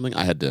not like something,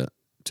 I had to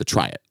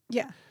try it.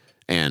 Yeah.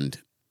 And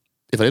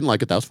if I didn't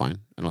like it, that was fine.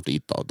 I don't have to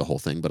eat the whole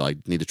thing, but I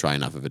need to try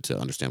enough of it to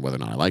understand whether or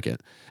not I like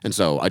it. And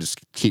so I just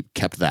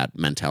kept that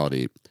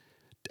mentality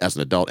as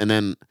an adult. And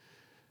then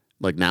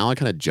like now I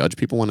kind of judge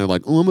people when they're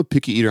like, oh, I'm a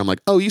picky eater. I'm like,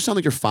 oh, you sound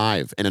like you're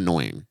 5 and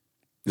annoying.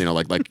 You know,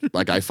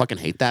 like I fucking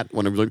hate that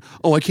when I'm like,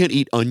 oh, I can't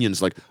eat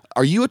onions. Like,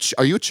 are you a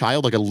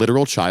child, like a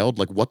literal child?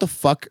 Like, what the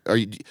fuck are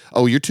you?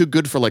 Oh, you're too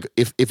good for like,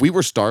 if we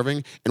were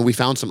starving and we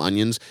found some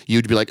onions,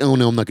 you'd be like, oh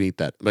no, I'm not gonna eat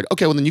that. I'm like,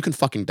 okay, well then you can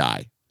fucking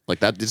die. Like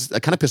that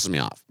kind of pisses me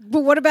off. But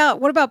what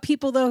about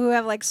people though who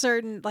have like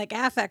certain like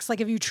affects? Like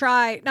if you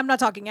try, I'm not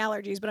talking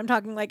allergies, but I'm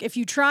talking like if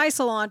you try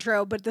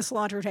cilantro, but the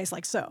cilantro tastes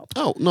like soap.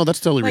 Oh no, that's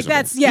totally Like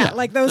reasonable.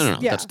 like those. No,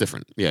 yeah. that's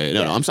different. No,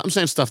 Yeah. I'm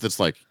saying stuff that's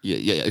like,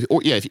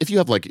 if you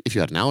have if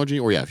you had an allergy,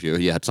 or if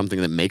you had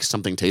something that makes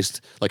something taste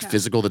like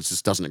physical that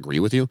just doesn't agree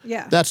with you,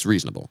 Yeah. that's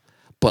reasonable.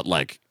 But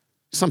like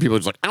some people are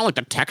just like, I don't like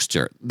the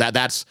texture.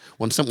 That's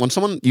when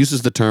someone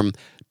uses the term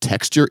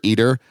texture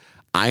eater,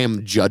 I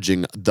am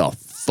judging the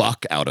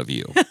fuck out of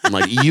you. I'm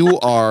like, you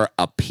are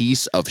a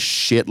piece of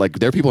shit. Like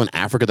there are people in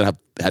Africa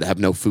that have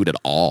no food at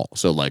all.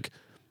 So like,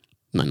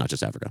 no, not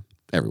just Africa,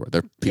 everywhere. There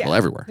are people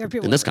everywhere. There are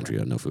people in this everywhere. country who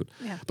have no food.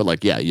 Yeah. But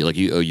like, yeah,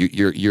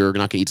 you're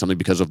not gonna eat something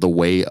because of the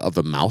way of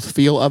the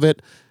mouthfeel of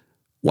it.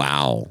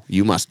 Wow,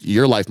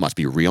 your life must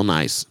be real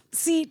nice.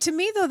 See, to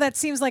me though, that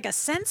seems like a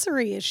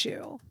sensory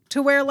issue.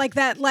 To where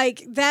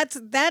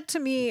that to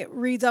me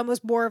reads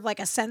almost more of like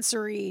a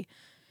sensory,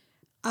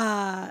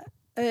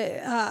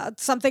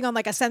 something on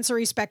like a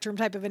sensory spectrum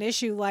type of an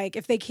issue. Like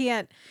if they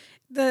can't,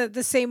 the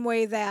same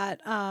way that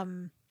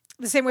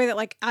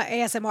like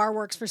ASMR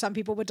works for some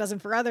people but doesn't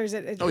for others.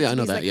 Oh, yeah, I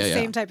know that. Like Yeah, the yeah.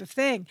 same type of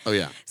thing. Oh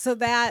yeah. So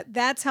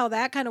that's how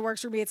that kind of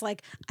works for me. It's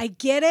like I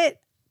get it.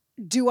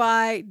 Do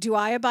I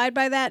abide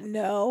by that?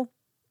 No.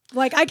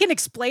 Like I can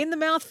explain the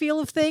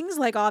mouthfeel of things,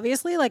 like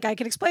obviously, like I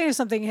can explain if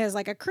something has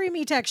like a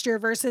creamy texture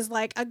versus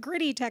like a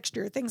gritty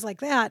texture, things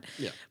like that.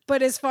 Yeah.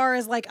 But as far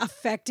as like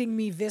affecting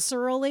me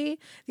viscerally,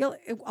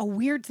 a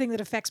weird thing that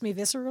affects me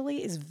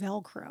viscerally is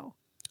Velcro.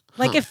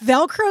 Like if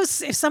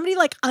somebody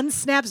like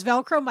unsnaps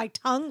Velcro, my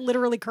tongue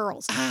literally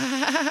curls.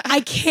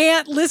 I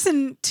can't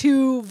listen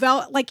to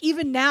like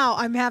even now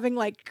I'm having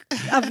like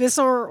a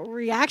visceral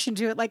reaction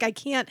to it. Like I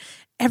can't,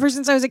 ever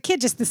since I was a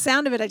kid, just the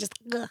sound of it, I just,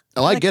 ugh.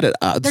 Oh, I Like, get it.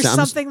 There's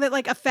something that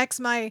like affects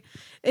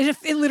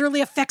it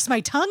literally affects my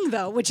tongue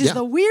though, which is Yeah.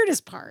 the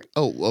weirdest part.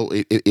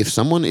 If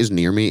someone is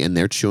near me and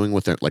they're chewing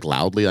with their like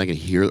loudly, I can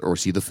hear or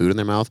see the food in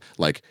their mouth.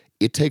 Like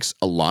it takes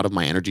a lot of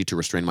my energy to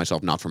restrain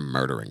myself not from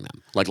murdering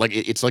them.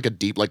 It's like a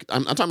deep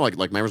I'm talking about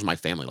like members of my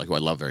family like who I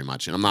love very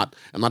much, and I'm not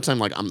saying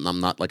like I'm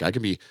not like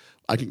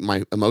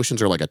my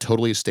emotions are like a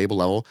totally stable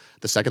level.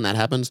 The second that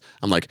happens,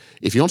 I'm like,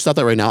 if you don't stop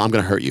that right now, I'm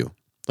gonna hurt you.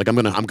 Like I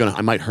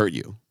might hurt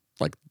you.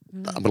 Like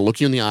I'm gonna look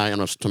you in the eye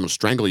and I'm gonna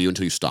strangle you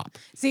until you stop.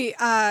 See,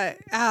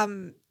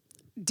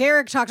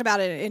 Derek talked about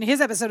it in his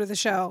episode of the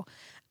show.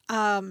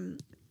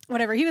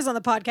 Whenever he was on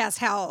the podcast,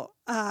 how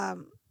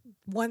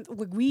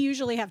we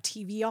usually have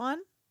TV on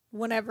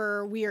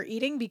whenever we are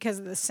eating because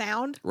of the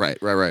sound Right.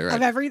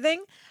 of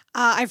everything.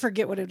 I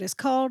forget what it is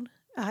called.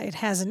 It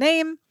has a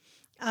name.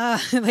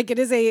 Like it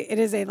is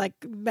a like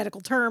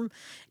medical term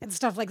and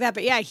stuff like that.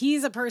 But yeah,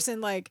 he's a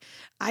person like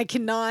I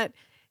cannot.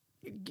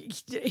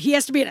 He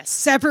has to be in a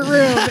separate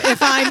room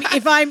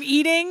if I'm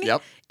eating.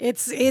 Yep.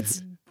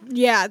 It's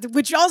yeah,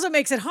 which also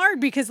makes it hard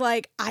because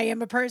like I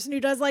am a person who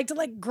does like to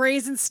like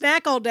graze and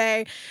snack all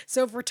day.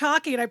 So if we're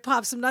talking and I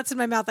pop some nuts in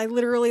my mouth, I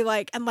literally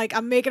I'm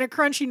making a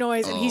crunchy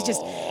noise and he's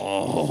just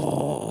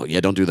yeah,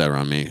 don't do that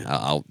around me.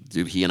 I'll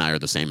do. He and I are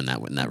the same in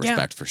that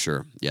respect for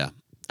sure. Yeah,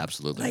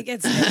 absolutely. like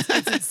it's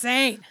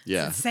insane.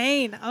 Yeah. It's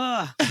insane.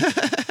 Ugh.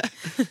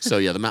 So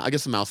yeah, I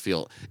guess the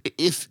mouthfeel.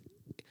 If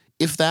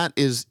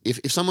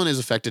someone is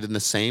affected in the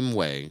same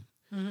way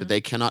that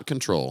they cannot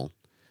control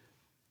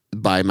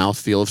by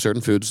mouthfeel of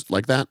certain foods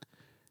like that,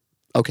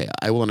 okay,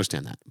 I will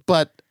understand that.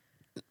 But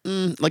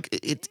like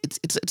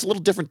it's a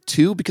little different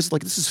too because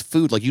like this is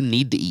food, like you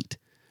need to eat,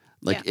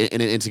 like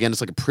and it's again it's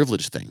like a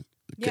privilege thing.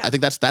 Yeah. I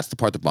think that's the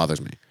part that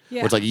bothers me.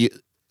 Yeah. Where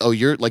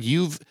it's like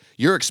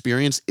your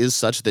experience is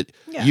such that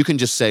you can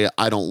just say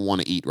I don't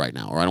want to eat right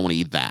now or I don't want to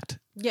eat that.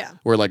 Yeah.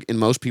 Where like in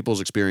most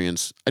people's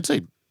experience, I'd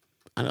say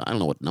I don't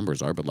know what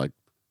numbers are, but like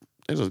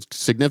there's a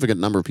significant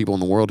number of people in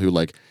the world who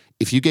like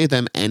if you gave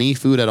them any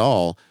food at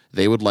all,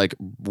 they would like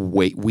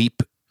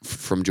weep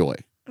from joy.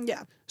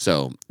 Yeah.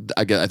 So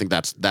I think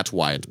that's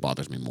why it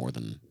bothers me more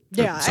than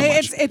so much.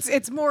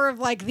 It's more of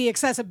like the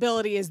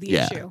accessibility is the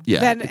issue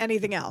than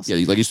anything else.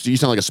 Yeah, like you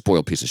sound like a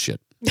spoiled piece of shit.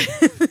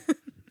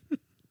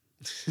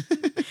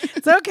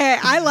 It's okay.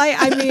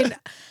 I mean,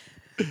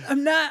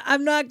 I'm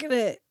not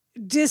gonna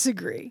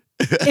disagree.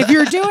 If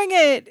you're doing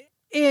it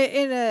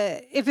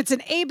if it's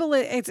an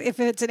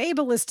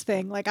ableist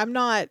thing, like I'm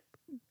not,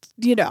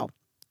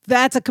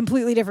 that's a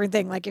completely different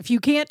thing. Like if you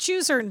can't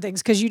choose certain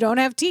things because you don't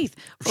have teeth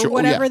or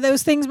whatever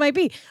those things might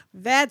be,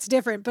 that's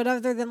different. But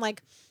other than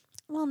like,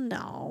 well,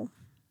 no.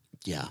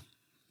 Yeah.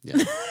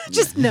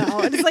 Just no.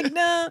 And it's like,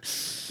 no.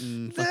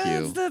 Fuck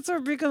you. That's where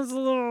it becomes a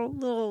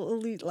little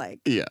elite like.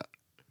 Yeah.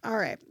 All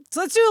right. So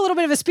let's do a little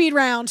bit of a speed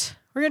round.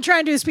 We're going to try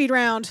and do a speed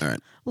round. All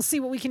right. We'll see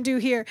what we can do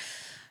here.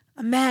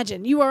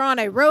 Imagine you are on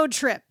a road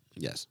trip.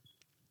 Yes.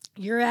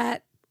 You're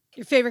at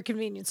your favorite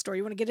convenience store.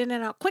 You want to get in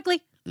and out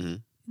quickly. Mm-hmm.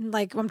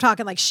 Like I'm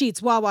talking like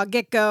Sheetz, Wawa,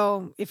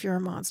 Get-Go, if you're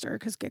a monster,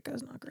 because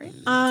Get-Go's not great.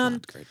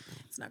 Not great.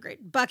 It's not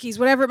great. Buc-ee's,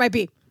 whatever it might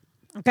be.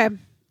 Okay.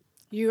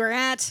 You are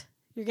at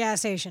your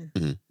gas station.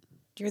 Mm-hmm.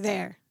 You're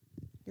there.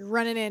 You're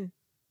running in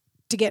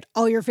to get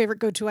all your favorite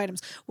go-to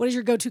items. What is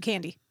your go-to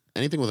candy?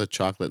 Anything with a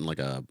chocolate and like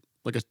a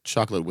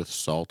chocolate with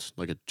salt,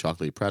 like a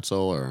chocolatey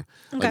pretzel or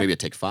like maybe a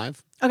Take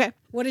 5 Okay.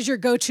 What is your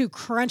go-to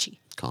crunchy?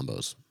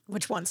 combos.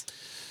 Which ones?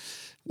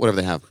 Whatever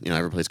they have.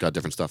 Every place got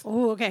different stuff.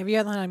 Oh, okay. Have you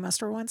had the honey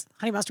mustard ones?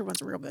 Honey mustard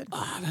ones are real good.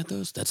 I've had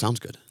those. That sounds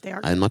good. They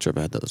are I'm not sure if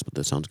I had those, but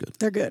that sounds good.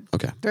 They're good.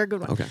 Okay. They're a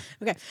good one. Okay.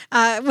 Okay.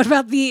 What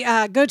about the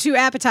go-to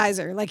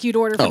appetizer, like you'd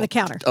order from the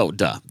counter? Oh,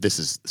 duh. This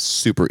is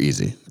super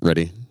easy.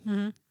 Ready?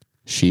 Mm-hmm.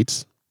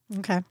 Sheets,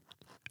 Okay.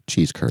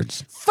 cheese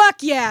curds.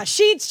 Fuck yeah.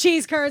 Sheetz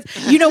cheese curds.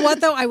 You know what,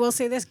 though? I will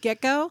say this.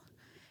 Get-Go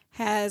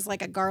has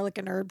like a garlic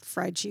and herb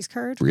fried cheese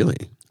curd. Really?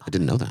 I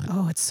didn't know that.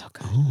 Oh, it's so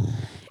good.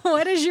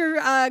 What is your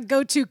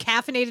go-to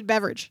caffeinated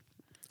beverage?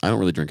 I don't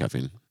really drink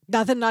caffeine.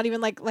 Nothing, not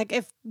even like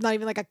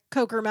a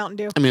Coke or a Mountain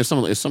Dew. I mean, if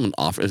someone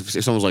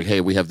someone's like,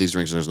 "Hey, we have these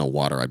drinks and there's no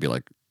water," I'd be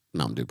like,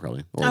 Mountain Dew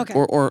probably. Or, Okay.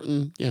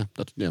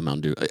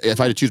 Mountain Dew. If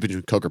I had to choose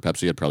between Coke or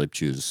Pepsi, I'd probably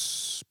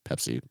choose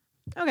Pepsi.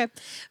 Okay.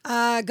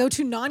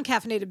 Go-to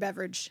non-caffeinated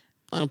beverage.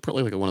 I don't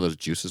probably like one of those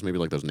juices, maybe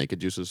like those naked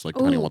juices, like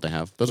depending on what they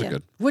have. Those are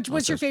good.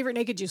 What's your favorite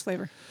naked juice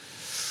flavor?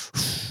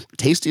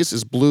 Tastiest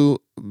is blue.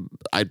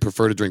 I'd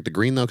prefer to drink the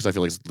green though, because I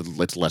feel like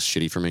it's less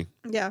shitty for me.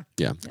 Yeah.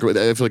 Yeah,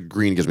 I feel like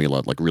green gives me a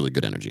lot like really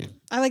good energy.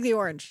 I like the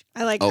orange.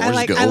 Orange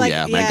is good.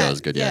 Mango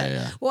is good.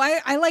 Yeah. Well,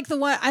 I like the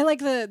one. I like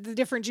the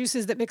different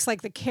juices that mix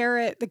like the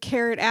carrot,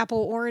 apple,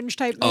 orange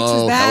type mixes.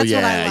 Oh, That's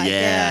hell what I like.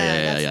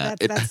 Yeah.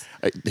 That's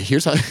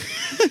Here's how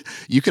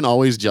you can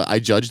always I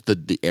judge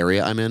the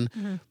area I'm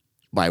in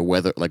by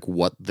whether like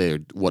what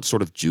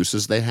sort of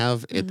juices they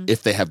have,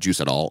 if they have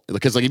juice at all.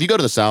 Because like if you go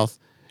to the South.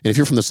 And if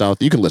you're from the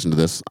South, you can listen to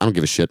this. I don't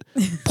give a shit.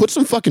 Put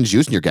some fucking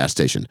juice in your gas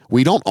station.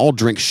 We don't all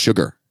drink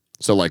sugar.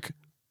 So like,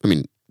 I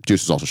mean,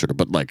 juice is also sugar,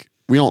 but like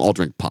we don't all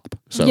drink pop.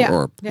 So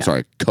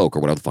sorry, Coke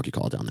or whatever the fuck you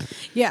call it down there.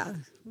 Yeah.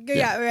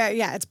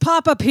 It's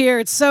pop up here.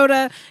 It's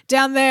soda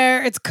down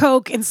there. It's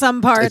Coke in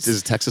some parts.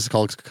 Is Texas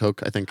called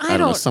Coke? I think I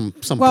don't know. Some.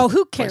 Well,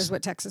 who cares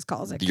what Texas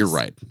calls it? You're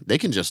right. They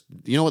can just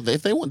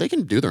if they want, they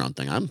can do their own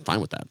thing. I'm fine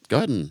with that. Go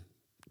ahead and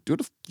do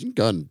it. You can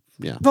go ahead and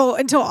Yeah. Well,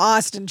 until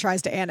Austin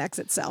tries to annex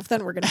itself,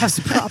 then we're going to have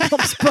some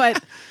problems.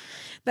 But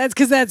that's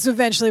because that's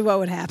eventually what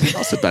would happen.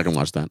 I'll sit back and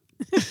watch that.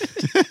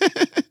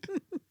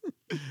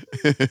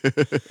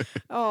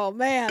 Oh,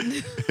 man.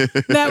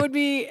 That would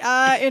be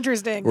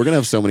interesting. We're gonna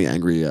have so many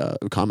angry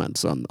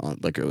comments on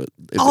like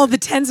All the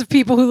tens of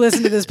people who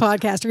listen to this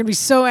podcast are going to be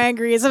so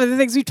angry at some of the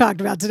things we've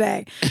talked about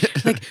today.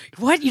 Like,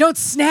 what? You don't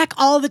snack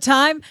all the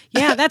time?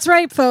 Yeah, that's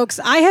right, folks.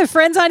 I have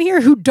friends on here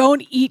who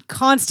don't eat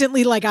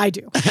constantly like I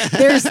do.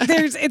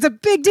 It's a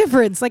big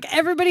difference. Like,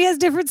 everybody has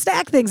different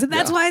snack things, and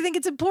that's Yeah. why I think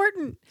it's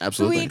important.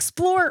 Absolutely. that we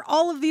explore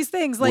all of these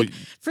things. Like, Well,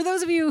 for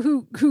those of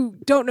you who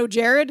don't know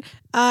Jared,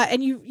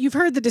 and you've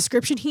heard the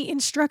description, he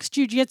instructs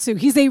jujitsu.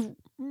 He's a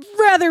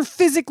rather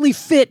physically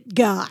fit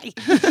guy.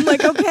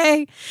 Like,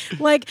 okay,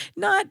 like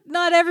not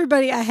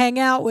everybody I hang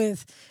out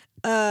with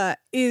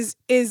is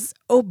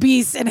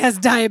obese and has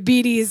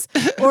diabetes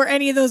or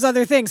any of those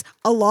other things.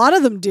 A lot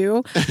of them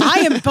do.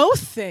 I am both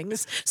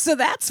things, so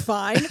that's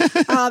fine.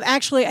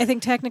 Actually, I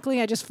think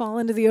technically I just fall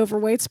into the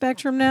overweight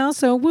spectrum now.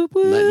 So whoop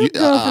whoop.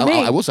 Go for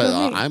me. I will say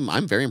Go for me.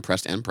 I'm very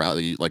impressed and proud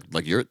that you,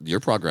 like your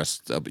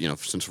progress.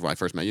 Since I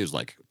first met you is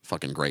like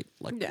fucking great.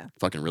 Like Yeah.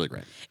 fucking really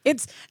great.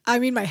 I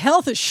mean, my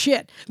health is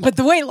shit, but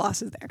the weight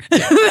loss is there.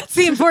 That's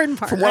the important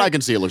part. From what right? I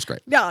can see, it looks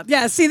great. No,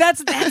 yeah. See, that's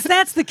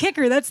the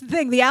kicker. That's the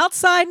thing. The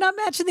outside not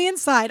matching the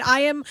inside. I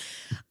am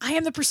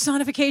the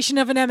personification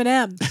of an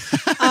M&M.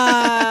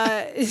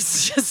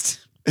 It's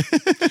just,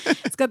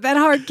 it's got that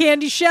hard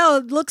candy shell.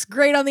 It looks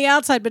great on the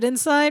outside, but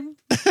inside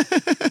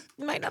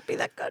might not be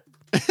that good.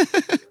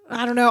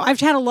 I don't know. I've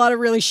had a lot of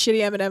really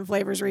shitty M&M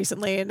flavors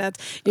recently, and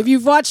that's if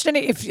you've watched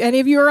if any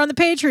of you are on the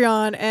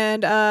Patreon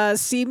and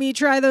see me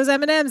try those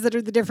M&Ms that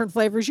are the different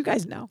flavors, you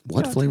guys know.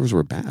 What flavors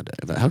were bad?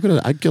 How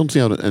could I don't see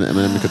how an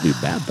M&M could be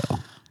bad though?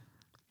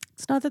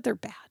 It's not that they're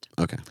bad.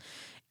 Okay.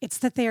 It's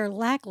that they are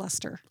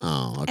lackluster.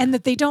 Oh, okay. And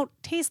that they don't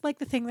taste like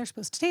the thing they're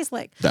supposed to taste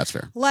like. That's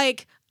fair.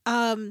 Like,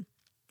 I've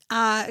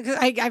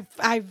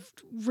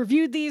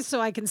reviewed these,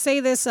 so I can say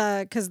this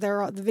because the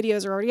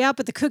videos are already out.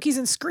 But the Cookies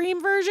and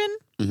Scream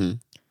version,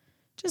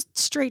 just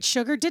straight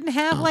sugar, didn't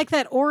have like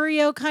that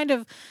Oreo kind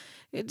of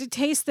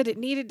taste that it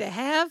needed to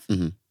have.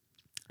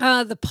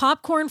 The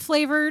popcorn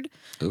flavored,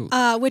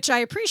 which I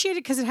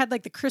appreciated because it had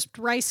like the crisped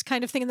rice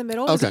kind of thing in the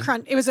middle. It was a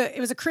Okay. it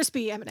was a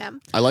crispy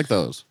M&M. I like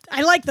those.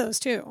 I like those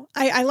too.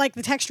 I like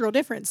the textural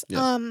difference.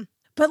 Yeah.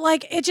 But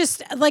like it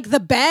just like the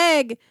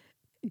bag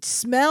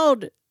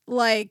smelled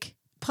like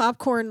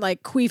popcorn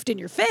like queefed in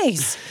your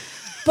face.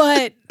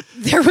 But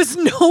there was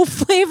no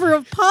flavor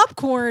of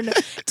popcorn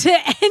to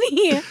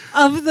any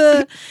of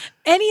the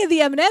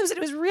M&Ms, and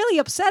it was really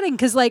upsetting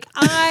because like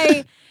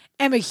I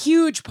am a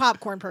huge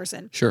popcorn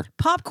person. Sure.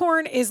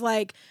 Popcorn is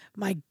like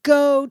my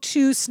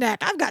go-to snack.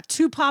 I've got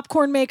 2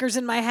 popcorn makers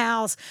in my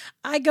house.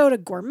 I go to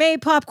gourmet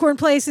popcorn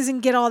places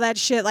and get all that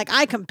shit. Like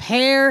I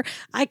compare,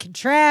 I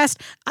contrast,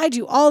 I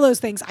do all those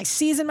things. I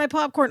season my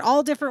popcorn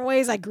all different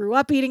ways. I grew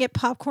up eating it.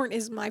 Popcorn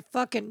is my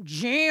fucking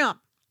jam.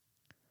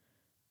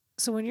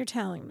 So when you're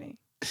telling me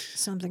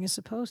something is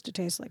supposed to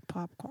taste like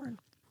popcorn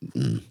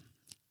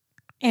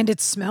and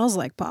it smells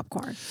like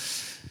popcorn,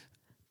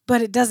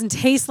 but it doesn't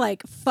taste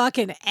like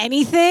fucking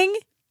anything,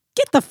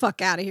 get the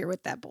fuck out of here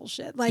with that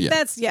bullshit. Like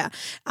that's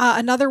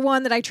another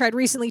one that I tried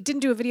recently,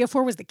 didn't do a video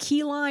for, was the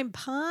key lime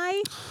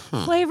pie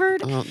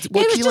flavored.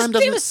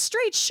 It was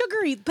straight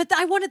sugary, but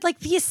I wanted like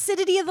the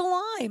acidity of the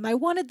lime. I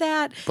wanted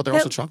that. But they're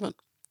also chocolate.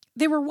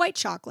 They were white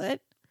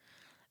chocolate.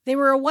 They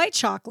were a white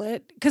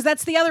chocolate because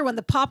that's the other one.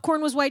 The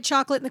popcorn was white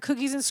chocolate and the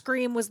Cookies and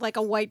Scream was like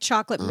a white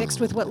chocolate mixed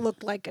with what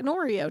looked like an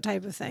Oreo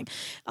type of thing.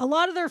 A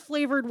lot of their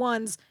flavored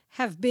ones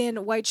have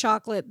been white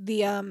chocolate.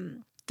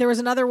 There was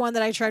another one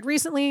that I tried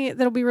recently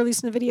that'll be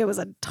released in a video. It was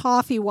a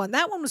toffee one.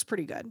 That one was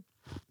pretty good.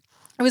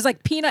 It was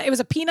like peanut. It was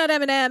a peanut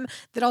M&M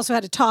that also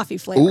had a toffee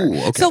flavor. Ooh,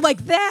 okay. So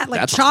like that, like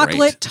That's chocolate,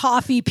 great.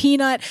 toffee,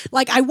 peanut.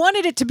 Like I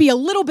wanted it to be a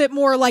little bit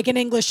more like an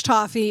English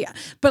toffee,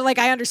 but like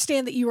I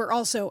understand that you are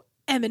also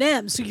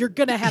M&M, so you're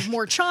gonna have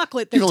more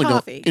chocolate than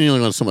toffee. You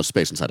only have so much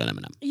space inside an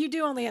M&M. You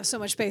do only have so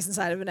much space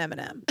inside of an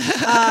M&M.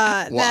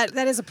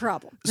 That is a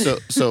problem.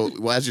 So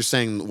well, as you're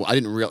saying, I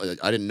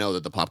didn't know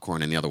that the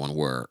popcorn and the other one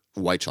were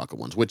white chocolate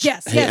ones. Which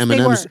Yes, hey, yes, they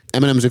M&Ms,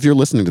 were. M&Ms, if you're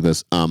listening to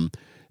this,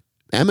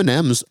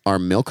 M&Ms are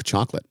milk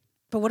chocolate.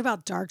 But what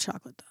about dark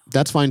chocolate though?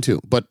 That's fine too.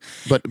 But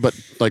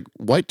like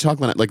white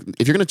chocolate, like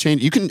if you're gonna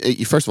change, you can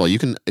first of all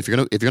if you're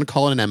gonna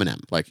call it an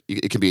M&M, like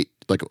it can be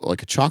like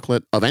a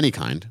chocolate of any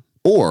kind,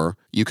 or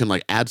you can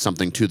like add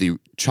something to the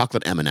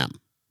chocolate M&M.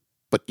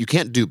 But you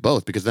can't do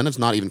both because then it's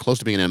not even close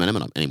to being an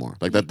M&M anymore.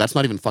 Like that's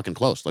not even fucking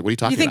close. Like what are you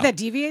talking You think about? that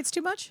deviates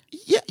too much?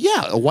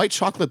 Yeah, a white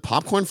chocolate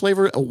popcorn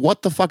flavor.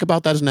 What the fuck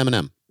about that is an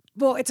M&M?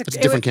 Well, It's a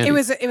different candy.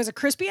 It was a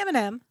crispy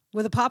M&M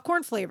with a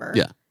popcorn flavor.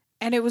 Yeah.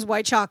 And it was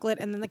white chocolate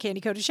and then the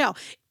candy coated shell.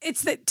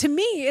 To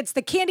me, it's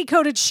the candy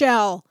coated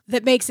shell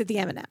that makes it the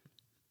M&M.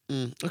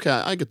 Okay,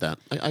 I get that.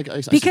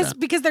 I see Because that.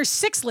 because they're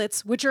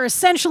sixlets, which are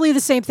essentially the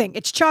same thing.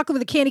 It's chocolate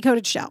with a candy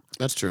coated shell.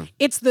 That's true.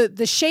 It's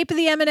the shape of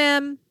the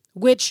M&M,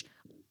 which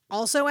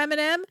also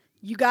M&M.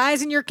 you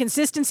guys and your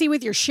consistency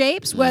with your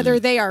shapes, whether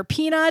they are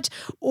peanut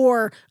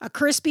or a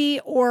crispy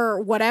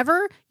or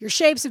whatever, your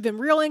shapes have been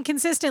real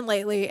inconsistent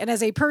lately. And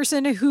as a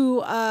person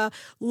who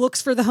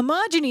looks for the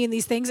homogeny in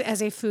these things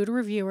as a food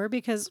reviewer,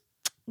 because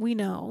we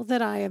know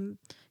that I am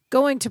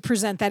going to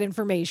present that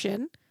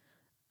information,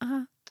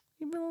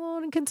 you've been a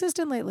little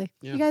inconsistent lately.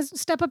 Yeah. You guys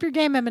step up your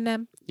game,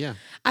 Eminem. Yeah.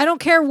 I don't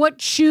care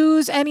what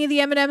shoes any of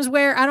the M&Ms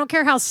wear. I don't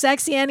care how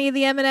sexy any of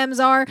the M&Ms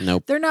are.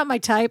 Nope. They're not my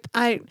type.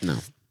 No.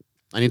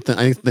 I need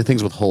the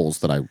things with holes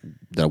that I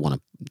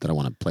want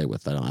to play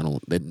with.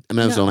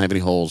 M&Ms don't have any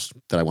holes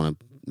that I want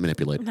to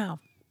manipulate. No.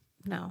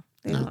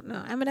 They don't.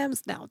 No.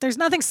 M&Ms. No. There's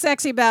nothing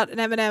sexy about an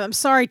M&M. I'm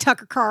sorry,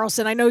 Tucker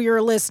Carlson. I know you're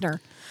a listener.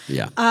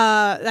 Yeah.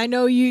 I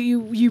know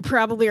you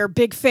probably are a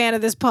big fan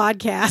of this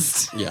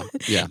podcast.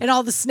 Yeah. And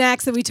all the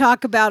snacks that we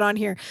talk about on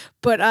here.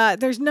 But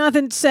there's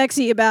nothing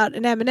sexy about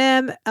an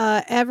M&M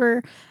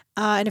ever.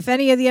 And if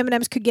any of the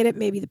M&Ms could get it,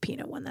 maybe the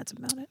peanut one. That's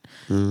about it.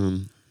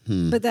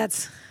 But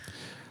that's.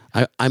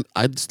 I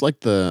just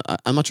like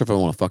I'm not sure if I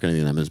want to fuck any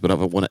of the M&Ms, but if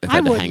I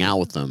had to hang out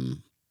with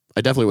them,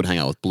 I definitely would hang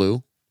out with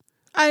Blue.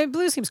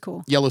 Blue seems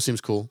cool. Yellow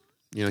seems cool.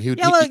 You know,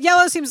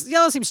 Yellow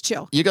seems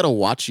chill. You got to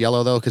watch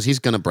Yellow though, because he's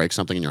gonna break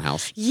something in your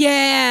house.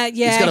 Yeah.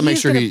 He's got to make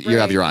sure you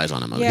have your eyes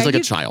on him. Yeah, he's like a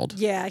child.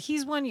 Yeah,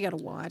 he's one you got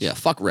to watch. Yeah,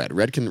 fuck Red.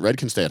 Red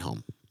can stay at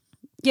home.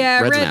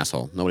 Yeah, Red's Red, an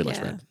asshole. Nobody likes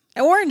Red.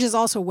 Orange is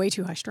also way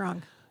too high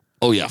strong.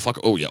 Oh yeah, fuck.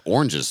 Oh yeah,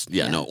 orange is.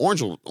 Yeah, no,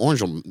 orange will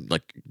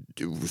like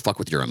fuck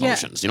with your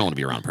emotions. You don't want to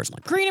be around a person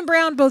like that. Green and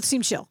brown both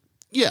seem chill.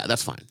 Yeah,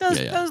 that's fine.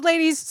 Those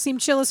ladies seem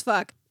chill as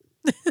fuck.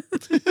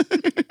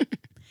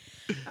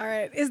 All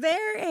right. Is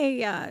there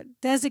a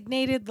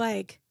designated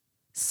like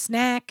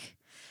snack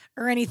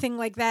or anything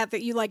like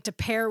that you like to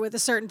pair with a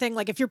certain thing?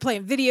 Like if you're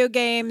playing video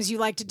games, you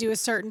like to do a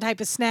certain type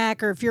of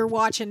snack, or if you're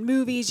watching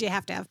movies, you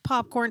have to have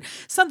popcorn,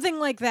 something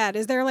like that.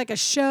 Is there like a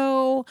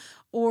show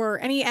or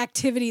any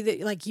activity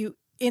that like you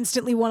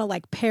instantly want to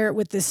like pair it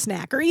with this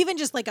snack, or even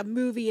just like a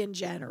movie in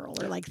general,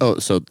 or like? Oh,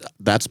 so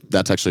that's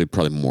actually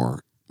probably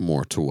more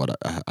to what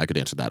I could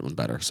answer that one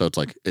better. So it's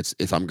like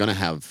if I'm gonna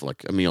have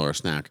like a meal or a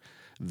snack,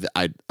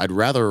 I'd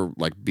rather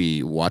like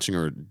be watching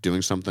or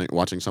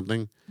watching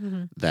something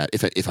that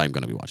if I'm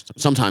gonna be watching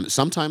something.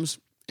 Sometimes,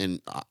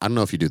 and I don't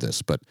know if you do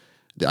this, but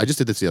I just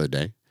did this the other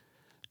day.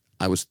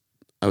 I was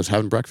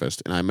having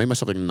breakfast and I made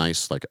myself something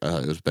nice, like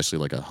it was basically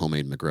like a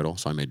homemade McGriddle.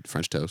 So I made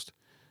French toast,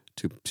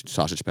 two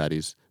sausage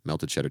patties,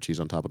 melted cheddar cheese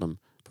on top of them,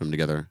 put them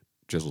together,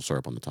 drizzle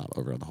syrup on the top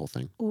over the whole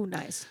thing. Ooh,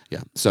 nice.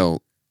 Yeah.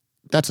 So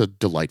that's a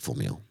delightful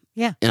meal.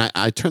 Yeah. And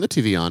I turned the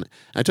TV on and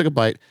I took a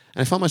bite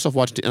and I found myself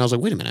watching and I was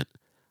like, wait a minute.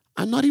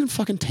 I'm not even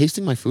fucking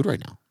tasting my food right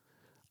now.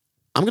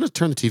 I'm going to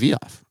turn the TV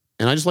off.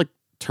 And I just like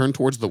turned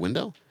towards the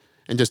window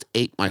and just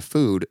ate my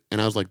food.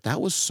 And I was like, that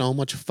was so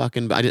much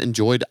fucking, I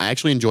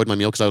actually enjoyed my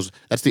meal because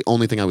that's the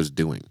only thing I was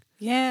doing.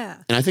 Yeah.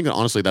 And I think that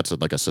honestly, that's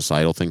like a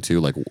societal thing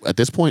too. Like at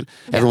this point,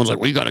 everyone's like,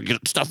 we got to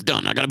get stuff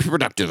done. I got to be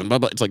productive and blah,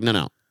 blah. It's like,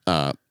 no.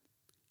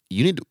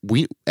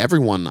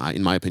 Everyone,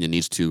 in my opinion,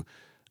 needs to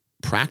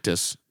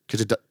practice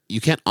because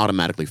you can't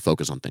automatically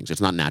focus on things.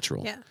 It's not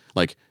natural. Yeah.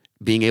 Like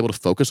being able to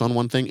focus on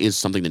one thing is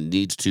something that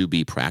needs to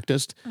be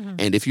practiced.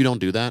 And if you don't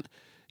do that,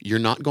 you're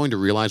not going to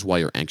realize why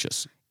you're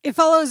anxious. It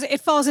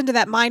falls into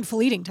that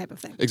mindful eating type of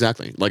thing.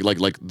 Exactly.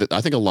 I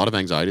think a lot of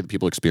anxiety that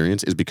people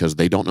experience is because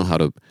they don't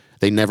know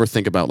they never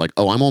think about like,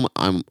 oh,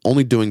 I'm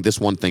only doing this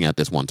one thing at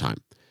this one time.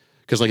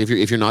 Because like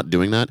if you're not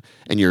doing that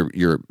and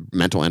your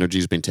mental energy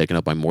is being taken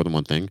up by more than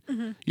one thing,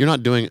 you're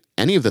not doing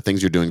any of the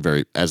things you're doing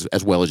very as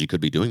well as you could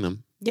be doing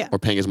them. Yeah. Or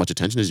paying as much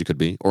attention as you could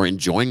be, or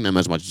enjoying them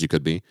as much as you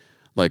could be.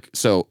 Like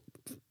so,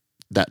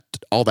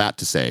 all that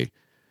to say,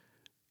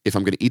 if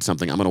I'm going to eat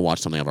something, I'm going to watch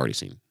something I've already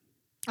seen.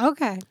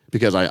 Okay.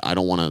 Because I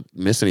don't want to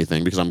miss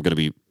anything because I'm going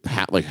to be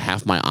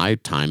half my eye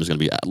time is going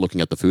to be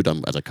looking at the food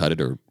as I cut it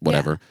or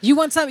whatever. Yeah.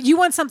 You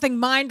want something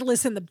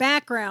mindless in the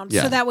background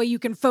so that way you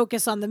can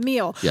focus on the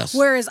meal. Yes.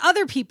 Whereas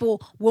other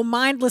people will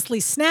mindlessly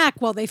snack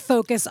while they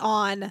focus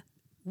on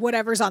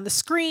whatever's on the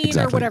screen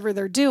or whatever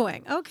they're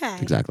doing. Okay.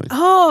 Exactly.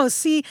 Oh,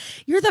 see,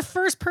 you're the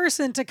first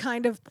person to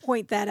kind of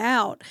point that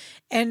out.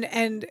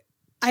 And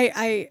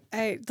I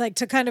like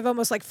to kind of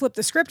almost like flip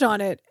the script on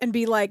it and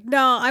be like,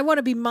 no, I want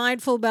to be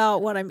mindful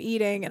about what I'm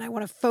eating and I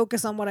want to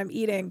focus on what I'm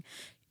eating.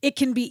 It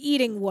can be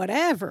eating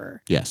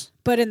whatever. Yes.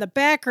 But in the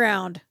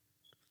background,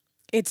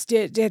 it's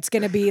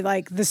going to be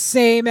like the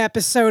same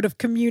episode of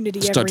Community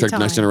Star every Trek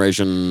time. Next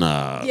Generation.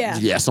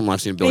 Yeah, something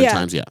I've seen a billion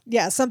times. Yeah.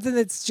 Yeah, something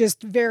that's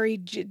just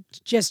very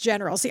just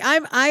general. See,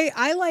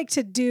 I like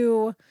to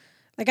do,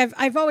 like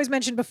I've always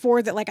mentioned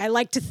before that like I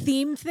like to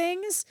theme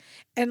things,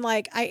 and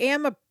like I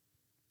am a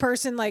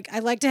person, like I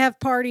like to have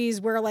parties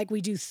where like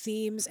we do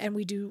themes and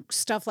we do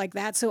stuff like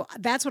that. So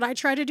that's what I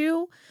try to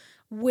do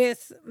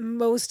with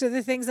most of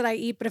the things that I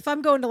eat. But if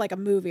I'm going to like a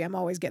movie, I'm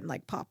always getting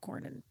like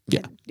popcorn and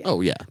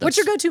Oh yeah. What's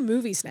your go-to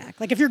movie snack?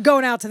 Like if you're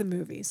going out to the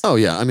movies. Oh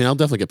yeah. I mean, I'll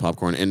definitely get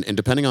popcorn, and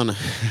depending on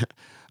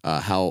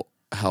how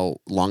how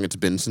long it's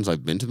been since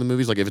I've been to the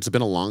movies. Like if it's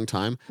been a long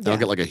time, then I'll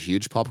get like a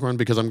huge popcorn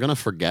because I'm gonna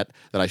forget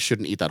that I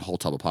shouldn't eat that whole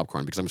tub of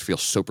popcorn because I'm gonna feel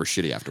super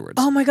shitty afterwards.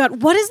 Oh my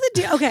God. What is the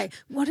deal? Okay.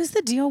 What is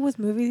the deal with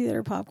movie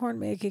theater popcorn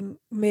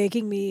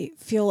making me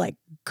feel like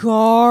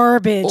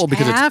garbage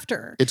because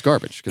after? it's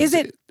garbage. 'Cause Is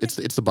it?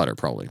 It's the butter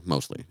probably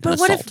mostly. But and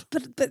the what salt.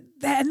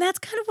 and that's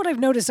kind of what I've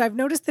noticed. I've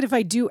noticed that if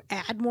I do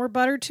add more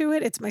butter to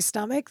it, it's my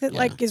stomach that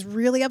like is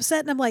really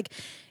upset. And I'm like,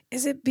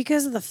 is it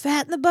because of the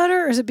fat in the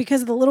butter? Or is it because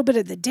of the little bit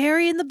of the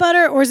dairy in the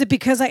butter? Or is it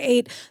because I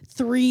ate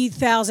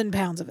 3,000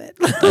 pounds of it?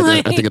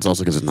 I think it's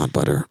also because it's not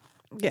butter.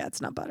 Yeah,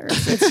 it's not butter.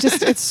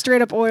 It's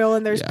straight up oil,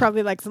 and there's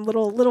probably like some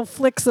little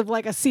flicks of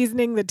like a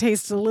seasoning that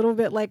tastes a little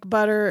bit like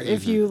butter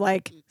if you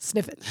like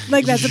sniff it.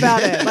 Like that's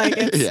about it. Like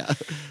it's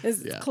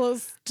as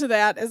close to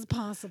that as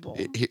possible.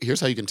 Here's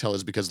how you can tell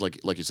is because like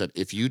you said,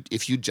 if you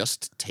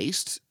just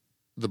taste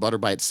the butter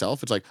by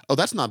itself, it's like, oh,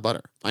 that's not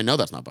butter. I know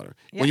that's not butter.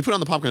 When you put it on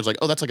the popcorn, it's like,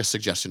 oh, that's like a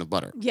suggestion of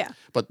butter. Yeah.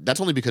 But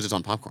that's only because it's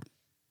on popcorn.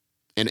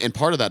 And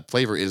part of that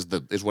flavor is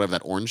whatever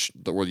that orange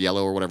or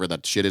yellow or whatever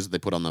that shit is they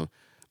put on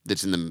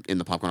that's in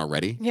the popcorn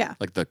already. Yeah.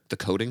 Like the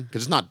coating.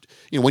 Because it's not,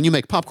 when you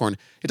make popcorn,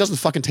 it doesn't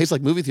fucking taste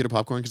like movie theater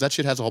popcorn because that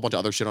shit has a whole bunch of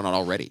other shit on it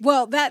already.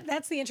 Well,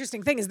 that's the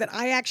interesting thing is that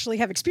I actually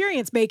have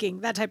experience making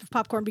that type of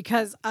popcorn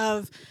because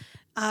of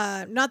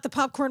not the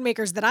popcorn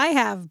makers that I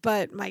have,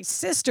 but my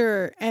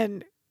sister.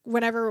 And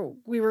whenever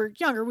we were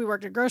younger, we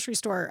worked at a grocery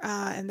store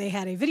and they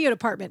had a video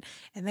department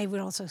and they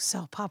would also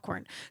sell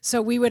popcorn.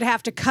 So we would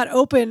have to cut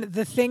open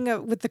the thing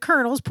with the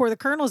kernels, pour the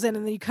kernels in,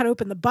 and then you cut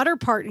open the butter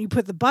part and you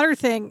put the butter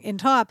thing in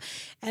top.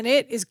 And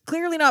it is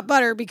clearly not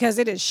butter because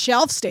it is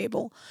shelf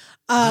stable.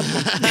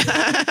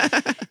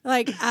 It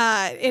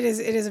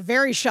is a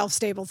very shelf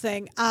stable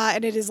thing.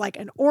 And it is like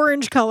an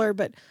orange color,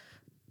 but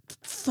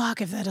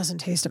fuck if that doesn't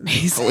taste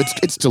amazing. Oh,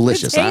 it's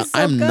delicious. I'm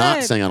so not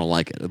good. saying I don't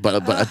like it,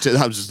 but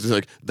I was just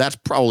like, that's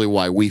probably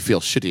why we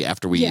feel shitty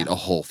after we eat a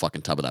whole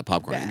fucking tub of that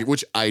popcorn,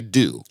 which I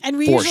do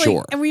for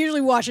sure. And we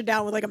usually wash it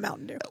down with like a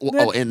Mountain Dew.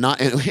 And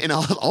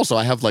also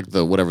I have like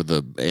the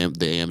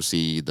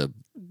AMC the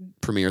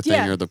premiere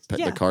thing or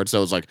the card.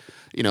 So it's like,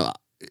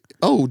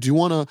 oh, do you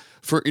want to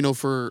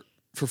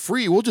for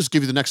free, we'll just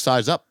give you the next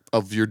size up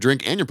of your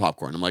drink and your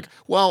popcorn. I'm like,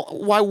 well,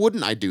 why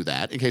wouldn't I do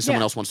that in case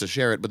someone else wants to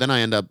share it? But then I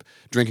end up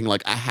drinking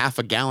like a half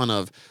a gallon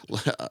of,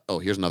 oh,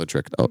 here's another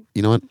trick. Oh,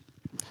 you know what?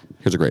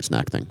 Here's a great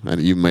snack thing.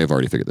 You may have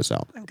already figured this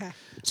out. Okay.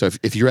 So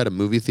if you're at a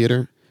movie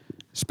theater,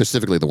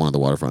 specifically the one at the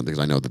waterfront, because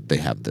I know that they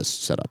have this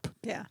set up.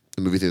 Yeah.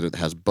 The movie theater that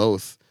has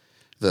both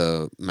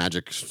the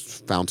magic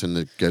fountain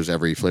that gives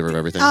every flavor of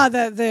everything.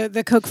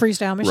 The Coke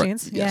freestyle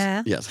machines. Right.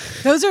 Yes. Yeah.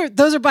 Yes.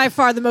 Those are by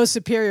far the most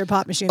superior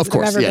pop machines. Of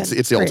course, that have ever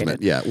it's been the created.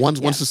 ultimate. Yeah.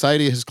 Once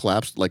society has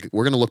collapsed, like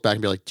we're gonna look back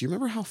and be like, do you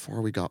remember how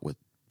far we got with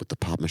the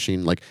pop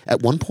machine? Like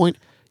at one point,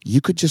 you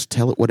could just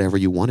tell it whatever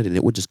you wanted and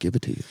it would just give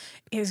it to you.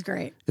 It was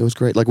great. It was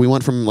great. Like we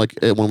went from like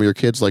when we were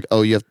kids, like,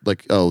 oh, you have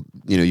like, oh,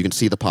 you can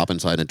see the pop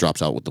inside and it drops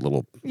out with the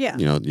little,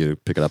 you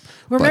pick it up.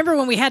 Remember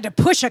when we had to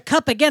push a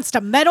cup against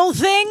a metal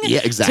thing? Yeah,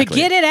 exactly. To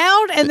get it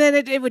out and then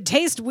it would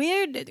taste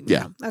weird?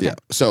 Yeah. Okay. Yeah.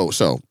 So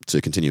to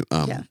continue,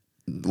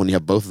 when you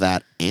have both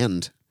that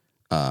and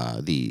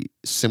the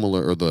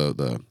similar or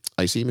the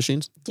icy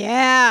machines.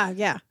 Yeah.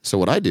 Yeah. So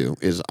what I do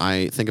is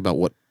I think about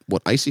what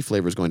icy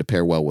flavor is going to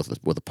pair well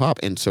with a pop,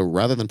 and so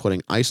rather than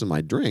putting ice in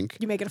my drink,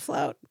 you make it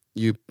afloat.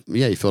 You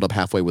fill it up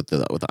halfway with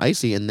the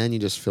icy, and then you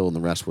just fill in the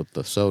rest with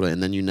the soda,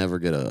 and then you never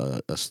get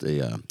a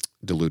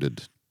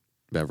diluted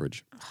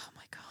beverage. Oh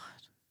my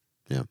God.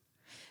 Yeah.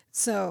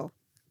 So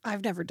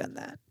I've never done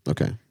that.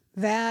 Okay.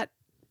 That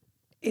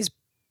is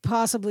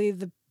possibly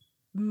the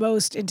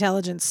most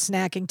intelligent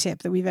snacking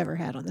tip that we've ever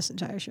had on this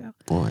entire show.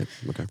 Oh,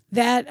 okay.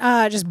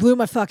 That just blew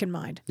my fucking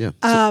mind. Yeah.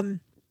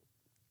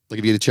 Like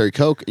if you get a cherry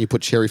Coke and you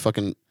put cherry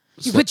fucking...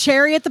 You put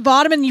cherry at the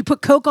bottom and you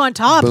put Coke on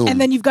top. Boom. And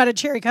then you've got a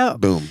cherry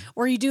Coke. Boom.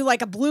 Or you do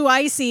like a blue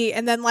icy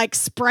and then like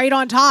Sprite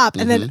on top.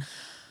 And then...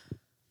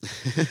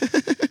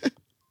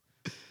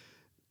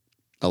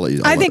 I'll let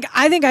you... I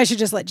think I should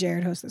just let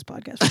Jared host this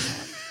podcast.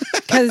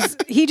 Because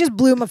he just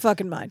blew my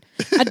fucking mind.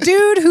 A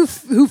dude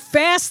who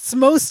fasts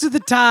most of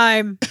the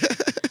time,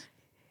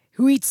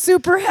 who eats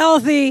super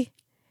healthy,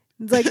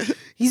 like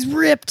he's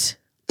ripped.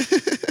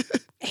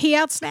 He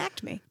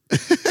outsnacked me.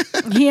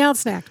 He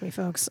outsnacked me,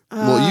 folks.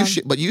 Well,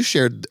 you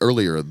shared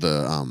earlier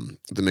the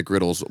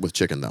McGriddles with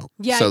chicken though.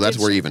 Yeah, so I that's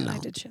did where share even that. now. I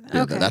did share that.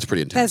 Yeah, Okay. that's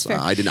pretty intense. That's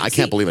fair. I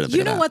can't believe it.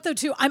 You know what though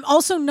too? I'm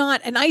also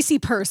not an icy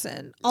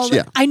person.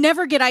 I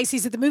never get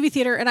ices at the movie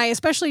theater, and I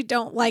especially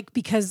don't like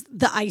because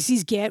the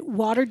ices get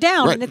watered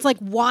down, Right. and it's like,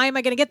 why am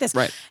I going to get this?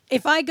 Right.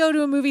 If I go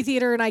to a movie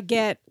theater and I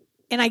get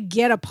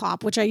a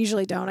pop, which I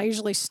usually don't. I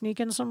usually sneak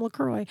in some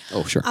LaCroix.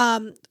 Oh, sure.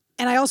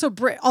 And I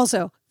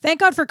also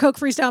thank God for Coke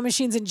Freestyle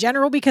machines in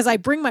general, because I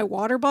bring my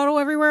water bottle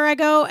everywhere I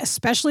go,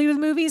 especially with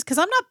movies, because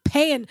I'm not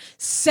paying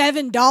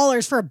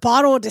 $7 for a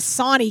bottle of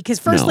Dasani, because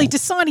firstly, No.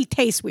 Dasani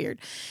tastes weird.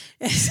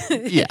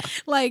 Yeah.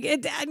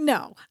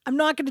 No, I'm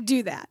not going to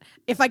do that.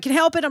 If I can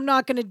help it, I'm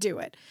not going to do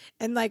it.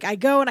 And like I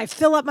go and I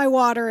fill up my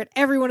water at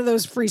every one of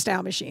those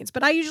Freestyle machines.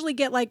 But I usually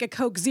get like a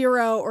Coke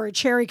Zero or a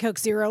cherry Coke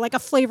Zero, like a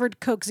flavored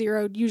Coke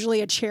Zero,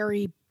 usually a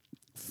cherry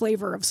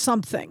flavor of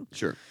something.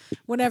 Sure.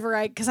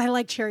 Because I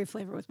like cherry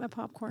flavor with my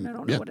popcorn. I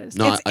don't know Yeah. what it is.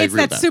 No, it's I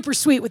agree with that that. super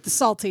sweet with the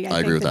salty. I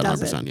think agree with that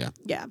does it. 100%. Yeah.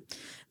 Yeah,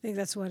 I think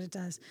that's what it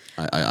does.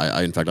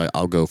 I in fact,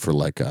 I'll go for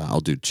like I'll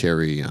do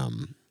cherry,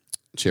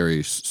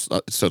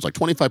 so it's like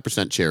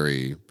 25%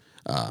 cherry,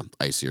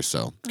 icy or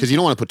so, because you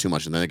don't want to put too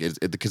much in there,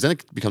 because then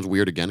it becomes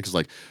weird again, because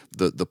like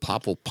the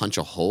pop will punch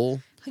a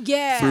hole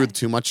Yeah. through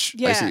too much.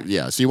 Yeah. Icy.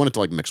 Yeah. So you want it to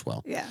like mix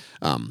well. Yeah.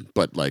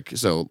 But like,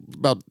 so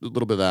about a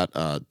little bit of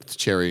that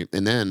cherry,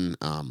 and then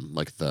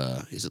like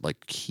is it like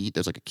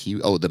there's like a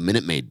kiwi. Oh, the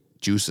Minute Maid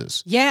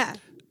juices. Yeah.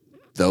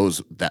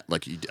 Those that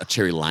like a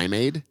cherry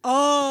limeade.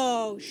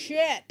 Oh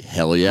shit.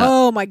 Hell yeah.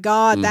 Oh my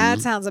god,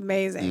 that sounds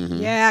amazing.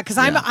 Yeah, because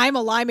I'm Yeah.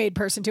 a limeade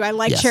person too. I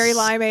like Yes. cherry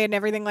limeade and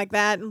everything like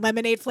that, and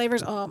lemonade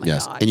flavors. Oh my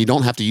Yes. god. And you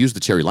don't have to use the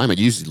cherry limeade.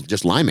 You use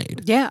just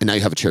limeade. Yeah. And now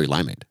you have a cherry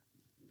limeade.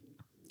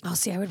 Oh,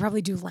 see, I would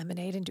probably do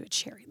lemonade and do a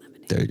cherry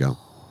lemonade. There you go.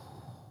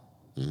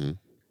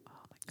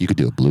 You could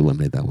do a blue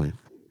lemonade that way.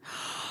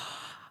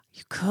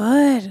 You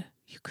could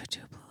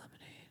do a blue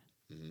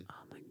lemonade.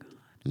 Oh my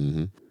god.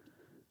 Mm-hmm.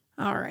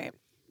 All right.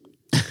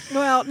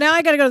 Well, now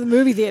I got to go to the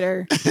movie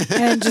theater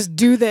and just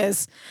do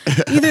this.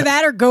 Either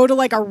that or go to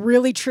like a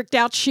really tricked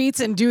out Sheets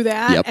and do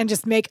that Yep. and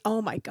just make,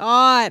 oh my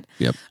God.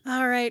 Yep.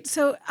 All right.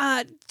 So,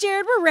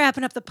 Jared, we're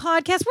wrapping up the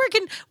podcast.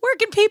 Where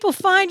can people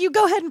find you?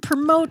 Go ahead and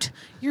promote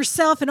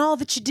yourself and all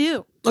that you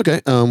do.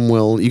 Okay.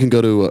 Well, you can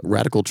go to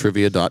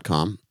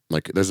radicaltrivia.com.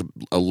 Like, there's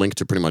a link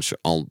to pretty much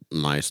all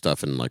my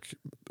stuff and like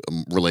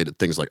related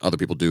things like other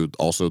people do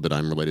also that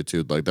I'm related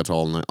to. Like, that's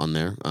all on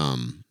there.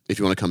 If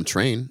you want to come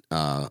train,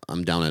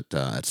 I'm down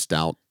at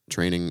Stout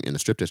Training in the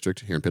Strip District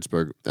here in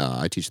Pittsburgh.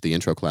 I teach the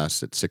intro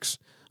class at 6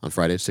 on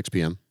Friday, 6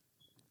 p.m.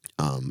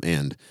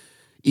 And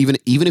even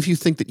if you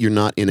think that you're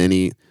not in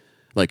any,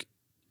 like,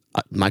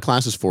 my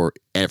class is for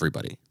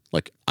everybody.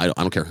 Like, I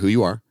don't care who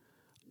you are.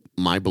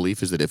 My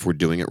belief is that if we're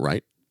doing it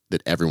right,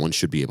 that everyone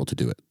should be able to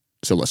do it.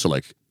 So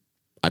like,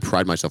 I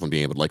pride myself on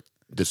being able to, like,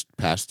 this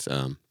past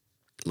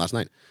last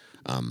night,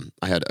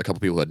 I had a couple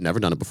people who had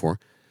never done it before.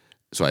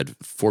 So I had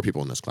 4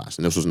 people in this class,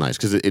 and this was nice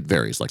because it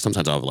varies. Like,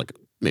 sometimes I'll have like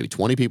maybe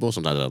 20 people,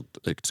 sometimes I'll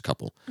like it's a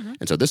couple.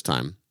 And so this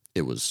time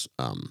it was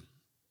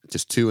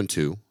just 2 and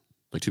 2,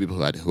 like 2 people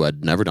who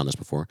had never done this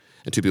before,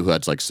 and 2 people who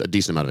had like a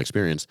decent amount of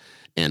experience.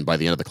 And by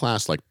the end of the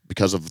class, like,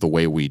 because of the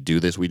way we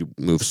do this, we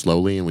move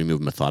slowly and we move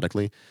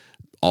methodically.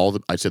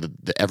 I'd say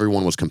that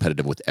everyone was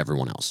competitive with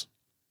everyone else.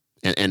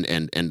 And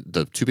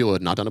the 2 people who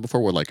had not done it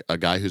before were like a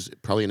guy who's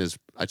probably in his,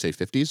 I'd say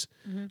 50s,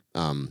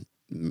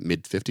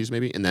 mid 50s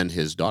maybe, and then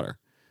his daughter,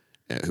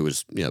 who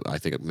was, I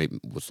think maybe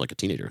was like a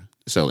teenager.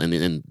 So and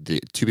the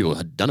 2 people who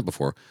had done it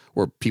before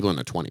were people in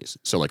their 20s.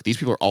 So like, these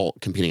people are all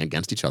competing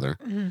against each other,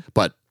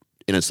 but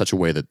in such a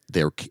way that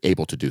they're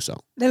able to do so.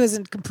 That was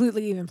a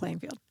completely even playing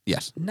field.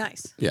 Yes.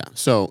 Nice. Yeah.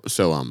 So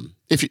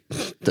if you,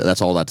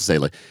 that's all that to say.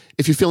 Like,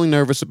 if you're feeling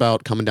nervous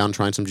about coming down and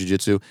trying some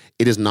jiu-jitsu,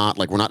 it is not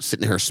like we're not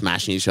sitting here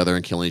smashing each other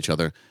and killing each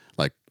other.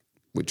 Like,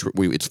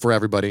 it's for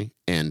everybody,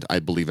 and I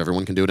believe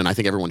everyone can do it, and I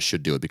think everyone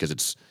should do it because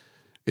it's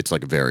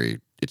like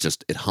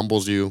it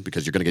humbles you,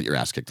 because you're going to get your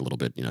ass kicked a little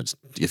bit,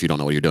 if you don't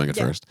know what you're doing at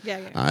first. Yeah.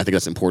 I think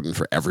that's important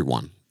for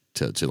everyone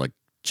to like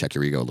check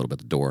your ego a little bit at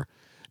the door.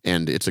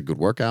 And it's a good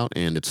workout,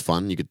 and it's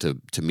fun. You get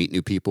to meet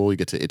new people.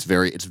 It's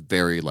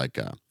very like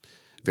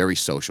very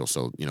social.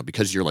 So,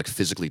 because you're like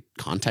physically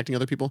contacting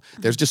other people,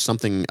 there's just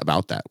something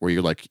about that where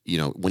you're like,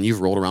 when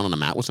you've rolled around on a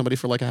mat with somebody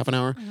for like a half an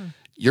hour,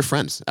 you're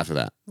friends after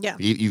that. Yeah.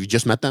 You've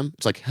just met them.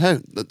 It's like, hey,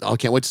 I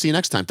can't wait to see you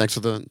next time. Thanks for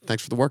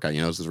the workout.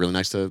 This is really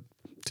nice to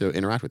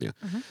interact with you.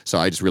 So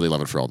I just really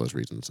love it for all those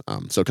reasons.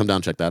 So come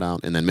down, check that out.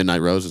 And then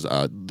Midnight Rose is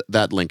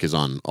that link is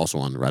also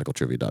on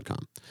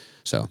radicaltrivia.com.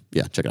 So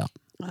yeah, check it out.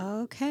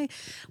 Okay.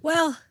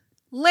 Well,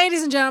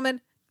 ladies and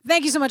gentlemen,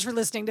 thank you so much for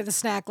listening to the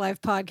Snack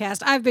Life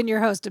podcast. I've been your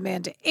host,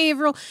 Amanda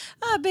Averill.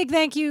 A big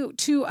thank you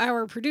to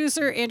our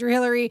producer, Andrew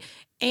Hillary,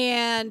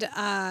 and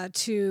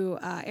to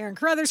Aaron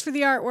Carruthers for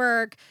the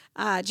artwork,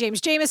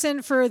 James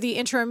Jameson for the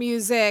intro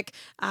music.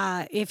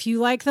 If you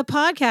like the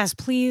podcast,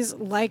 please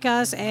like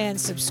us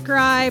and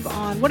subscribe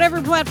on whatever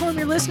platform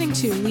you're listening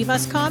to. Leave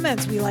us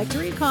comments. We like to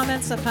read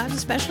comments sometimes,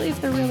 especially if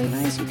they're really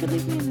nice. You could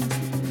leave me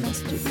a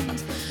message if you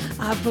want.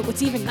 But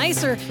what's even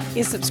nicer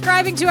is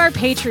subscribing to our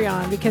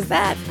Patreon, because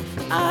that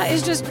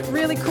is just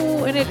really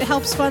cool, and it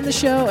helps fund the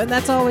show, and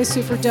that's always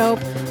super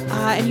dope.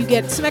 And you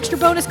get some extra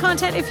bonus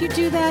content if you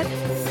do that.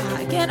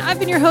 Again, I've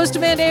been your host,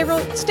 Amanda Averill.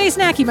 Stay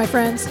snacky, my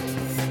friends.